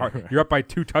wasn't that hard. You're up by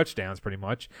 2 touchdowns pretty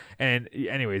much. And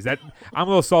anyways, I'm a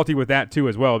little salty with that too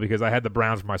as well, because I had the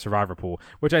Browns for my survivor pool,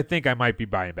 which I think I might be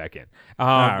buying back in. But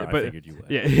I figured you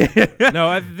would. Yeah.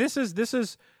 No, this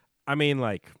is I mean,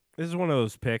 like, this is one of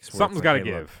those picks where something's got to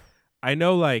give. Look, I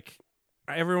know, like,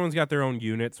 everyone's got their own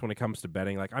units when it comes to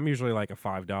betting. Like, I'm usually like a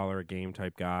 $5 a game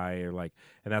type guy, or like,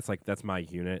 and that's my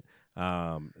unit.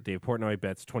 Dave Portnoy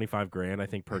bets $25,000, I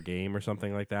think, per game or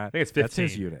something like that. I think it's 15. That's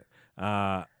his unit.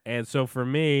 And so for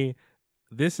me,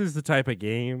 this is the type of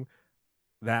game,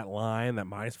 that line, that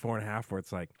 -4.5, where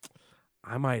it's like,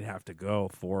 I might have to go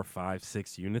 4, 5,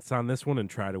 6 units on this one and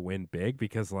try to win big,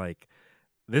 because like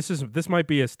this might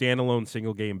be a standalone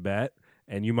single game bet,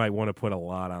 and you might want to put a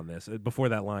lot on this before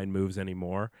that line moves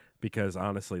anymore, because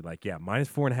honestly, like, yeah,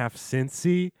 -4.5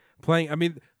 Cincy playing. I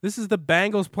mean, this is the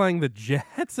Bengals playing the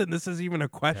Jets, and this is even a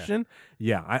question.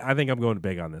 Yeah, I think I'm going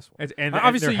big on this one. And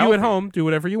obviously, you at home do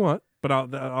whatever you want, but all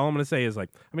I'm going to say is, like,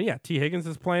 I mean, yeah, T. Higgins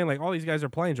is playing. Like, all these guys are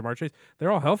playing. Jamar Chase,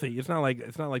 they're all healthy. It's not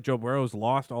like Joe Burrow's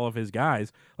lost all of his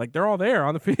guys. Like, they're all there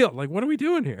on the field. Like, what are we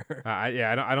doing here? I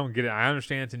don't get it. I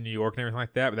understand it's in New York and everything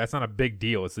like that, but that's not a big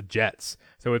deal. It's the Jets,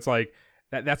 so it's like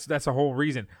that's the whole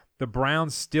reason. The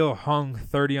Browns still hung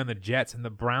 30 on the Jets, and the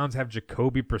Browns have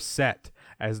Jacoby Brissett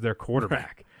as their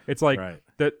quarterback. Right. It's like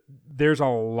there's a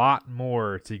lot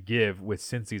more to give with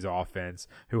Cincy's offense,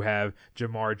 who have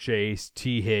Jamar Chase,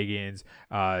 T. Higgins,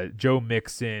 Joe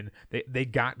Mixon. They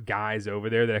got guys over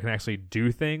there that can actually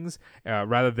do things,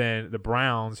 rather than the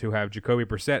Browns, who have Jacoby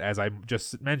Brissett, as I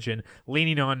just mentioned,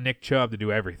 leaning on Nick Chubb to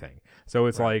do everything. So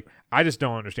it's like, I just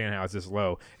don't understand how it's this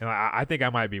low. And I think I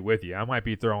might be with you. I might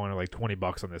be throwing like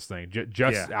 $20 on this thing,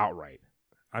 just outright.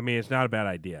 I mean, it's not a bad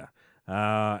idea.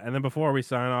 And then before we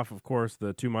sign off, of course,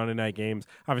 the 2 Monday night games.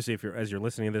 Obviously, as you're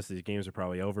listening to this, these games are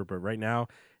probably over. But right now,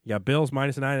 you got Bills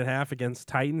 -9.5 against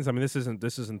Titans. I mean, this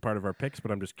isn't part of our picks,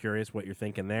 but I'm just curious what you're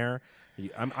thinking there.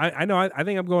 I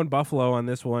think I'm going Buffalo on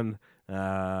this one.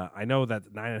 I know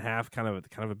that 9.5 kind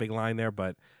of a big line there,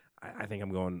 but I think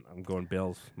I'm going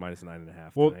Bills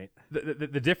 -9.5 well, tonight.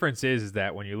 The difference is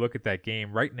that when you look at that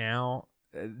game right now,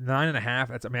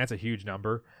 9.5. That's a huge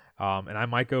number. And I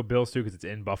might go Bills too, because it's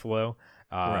in Buffalo.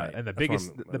 And the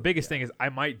biggest thing is I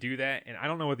might do that, and I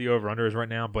don't know what the over/under is right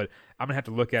now, but I'm gonna have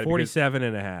to look at it.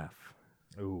 47.5.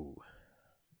 Ooh,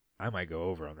 I might go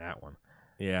over on that one.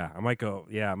 Yeah, I might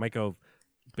go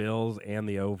Bills and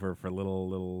the over for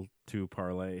little 2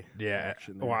 parlay. Yeah,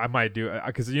 well, I might do,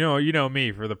 because you know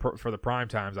me, for the prime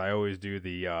times, I always do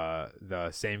the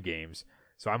same games.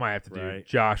 So I might have to do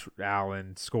Josh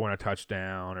Allen scoring a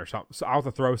touchdown or something. So I'll have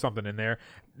to throw something in there.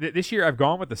 This year I've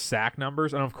gone with the sack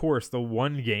numbers. And, of course, the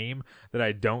one game that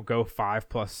I don't go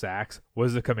 5+ sacks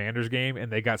was the Commanders game,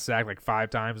 and they got sacked like 5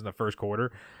 times in the first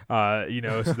quarter. So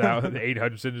that was 8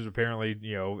 Hutchinson is apparently,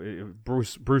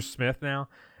 Bruce Smith now.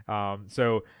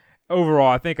 So overall,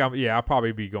 I think I'll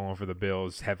probably be going for the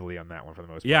Bills heavily on that one for the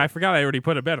most part. Yeah, I forgot I already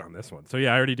put a bet on this one. So,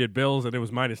 yeah, I already did Bills, and it was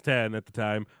 -10 at the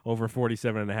time, over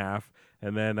 47.5.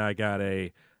 And then I got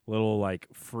a little, like,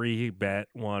 free bet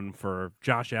one for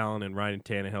Josh Allen and Ryan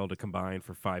Tannehill to combine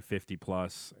for 550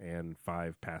 plus and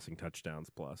 5 passing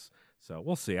touchdowns plus. So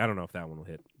we'll see. I don't know if that one will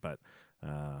hit. But,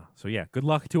 so, yeah, good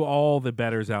luck to all the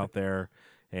bettors out there.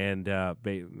 And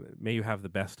may you have the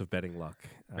best of betting luck.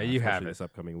 May you have it this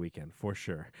upcoming weekend, for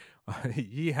sure.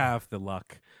 Ye have the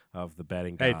luck of the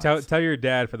betting gods. Hey, tell your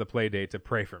dad for the play date to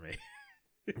pray for me.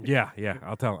 Yeah,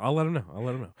 I'll tell him. I'll let him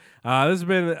know. This has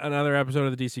been another episode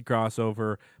of the DC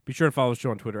Crossover. Be sure to follow the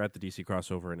show on Twitter at the DC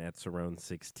Crossover and at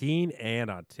Cerrone16, and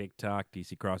on TikTok,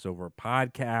 DC Crossover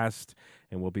Podcast.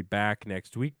 And we'll be back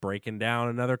next week breaking down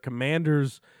another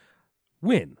Commanders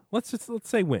win. Let's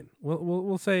say win.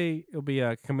 We'll say it'll be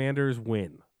a Commanders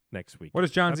win next week. What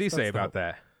does John Z say about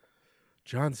that?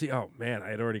 John Z. Oh man, I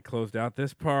had already closed out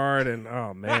this part, and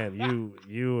oh man,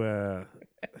 you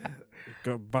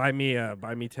Go buy me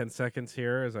 10 seconds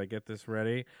here as I get this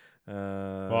ready.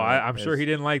 Well, I'm sure he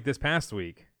didn't like this past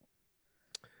week.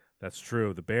 That's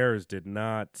true. The Bears did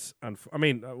not.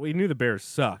 We knew the Bears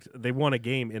sucked. They won a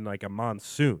game in like a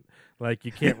monsoon. Like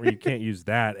you can't use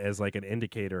that as like an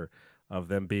indicator of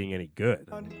them being any good.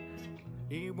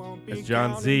 As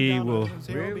John Z will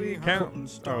Really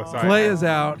count. Oh, sorry. play us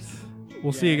out.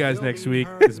 We'll see you guys next week.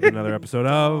 This has been another episode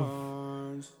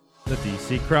of the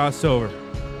DC Crossover.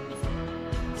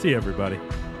 See you, everybody.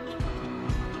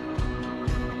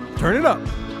 Turn it up.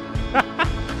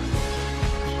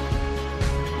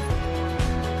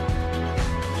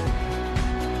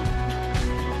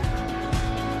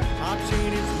 I've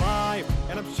seen his life,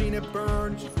 and I've seen it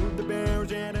burn. She flew the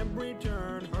Bears and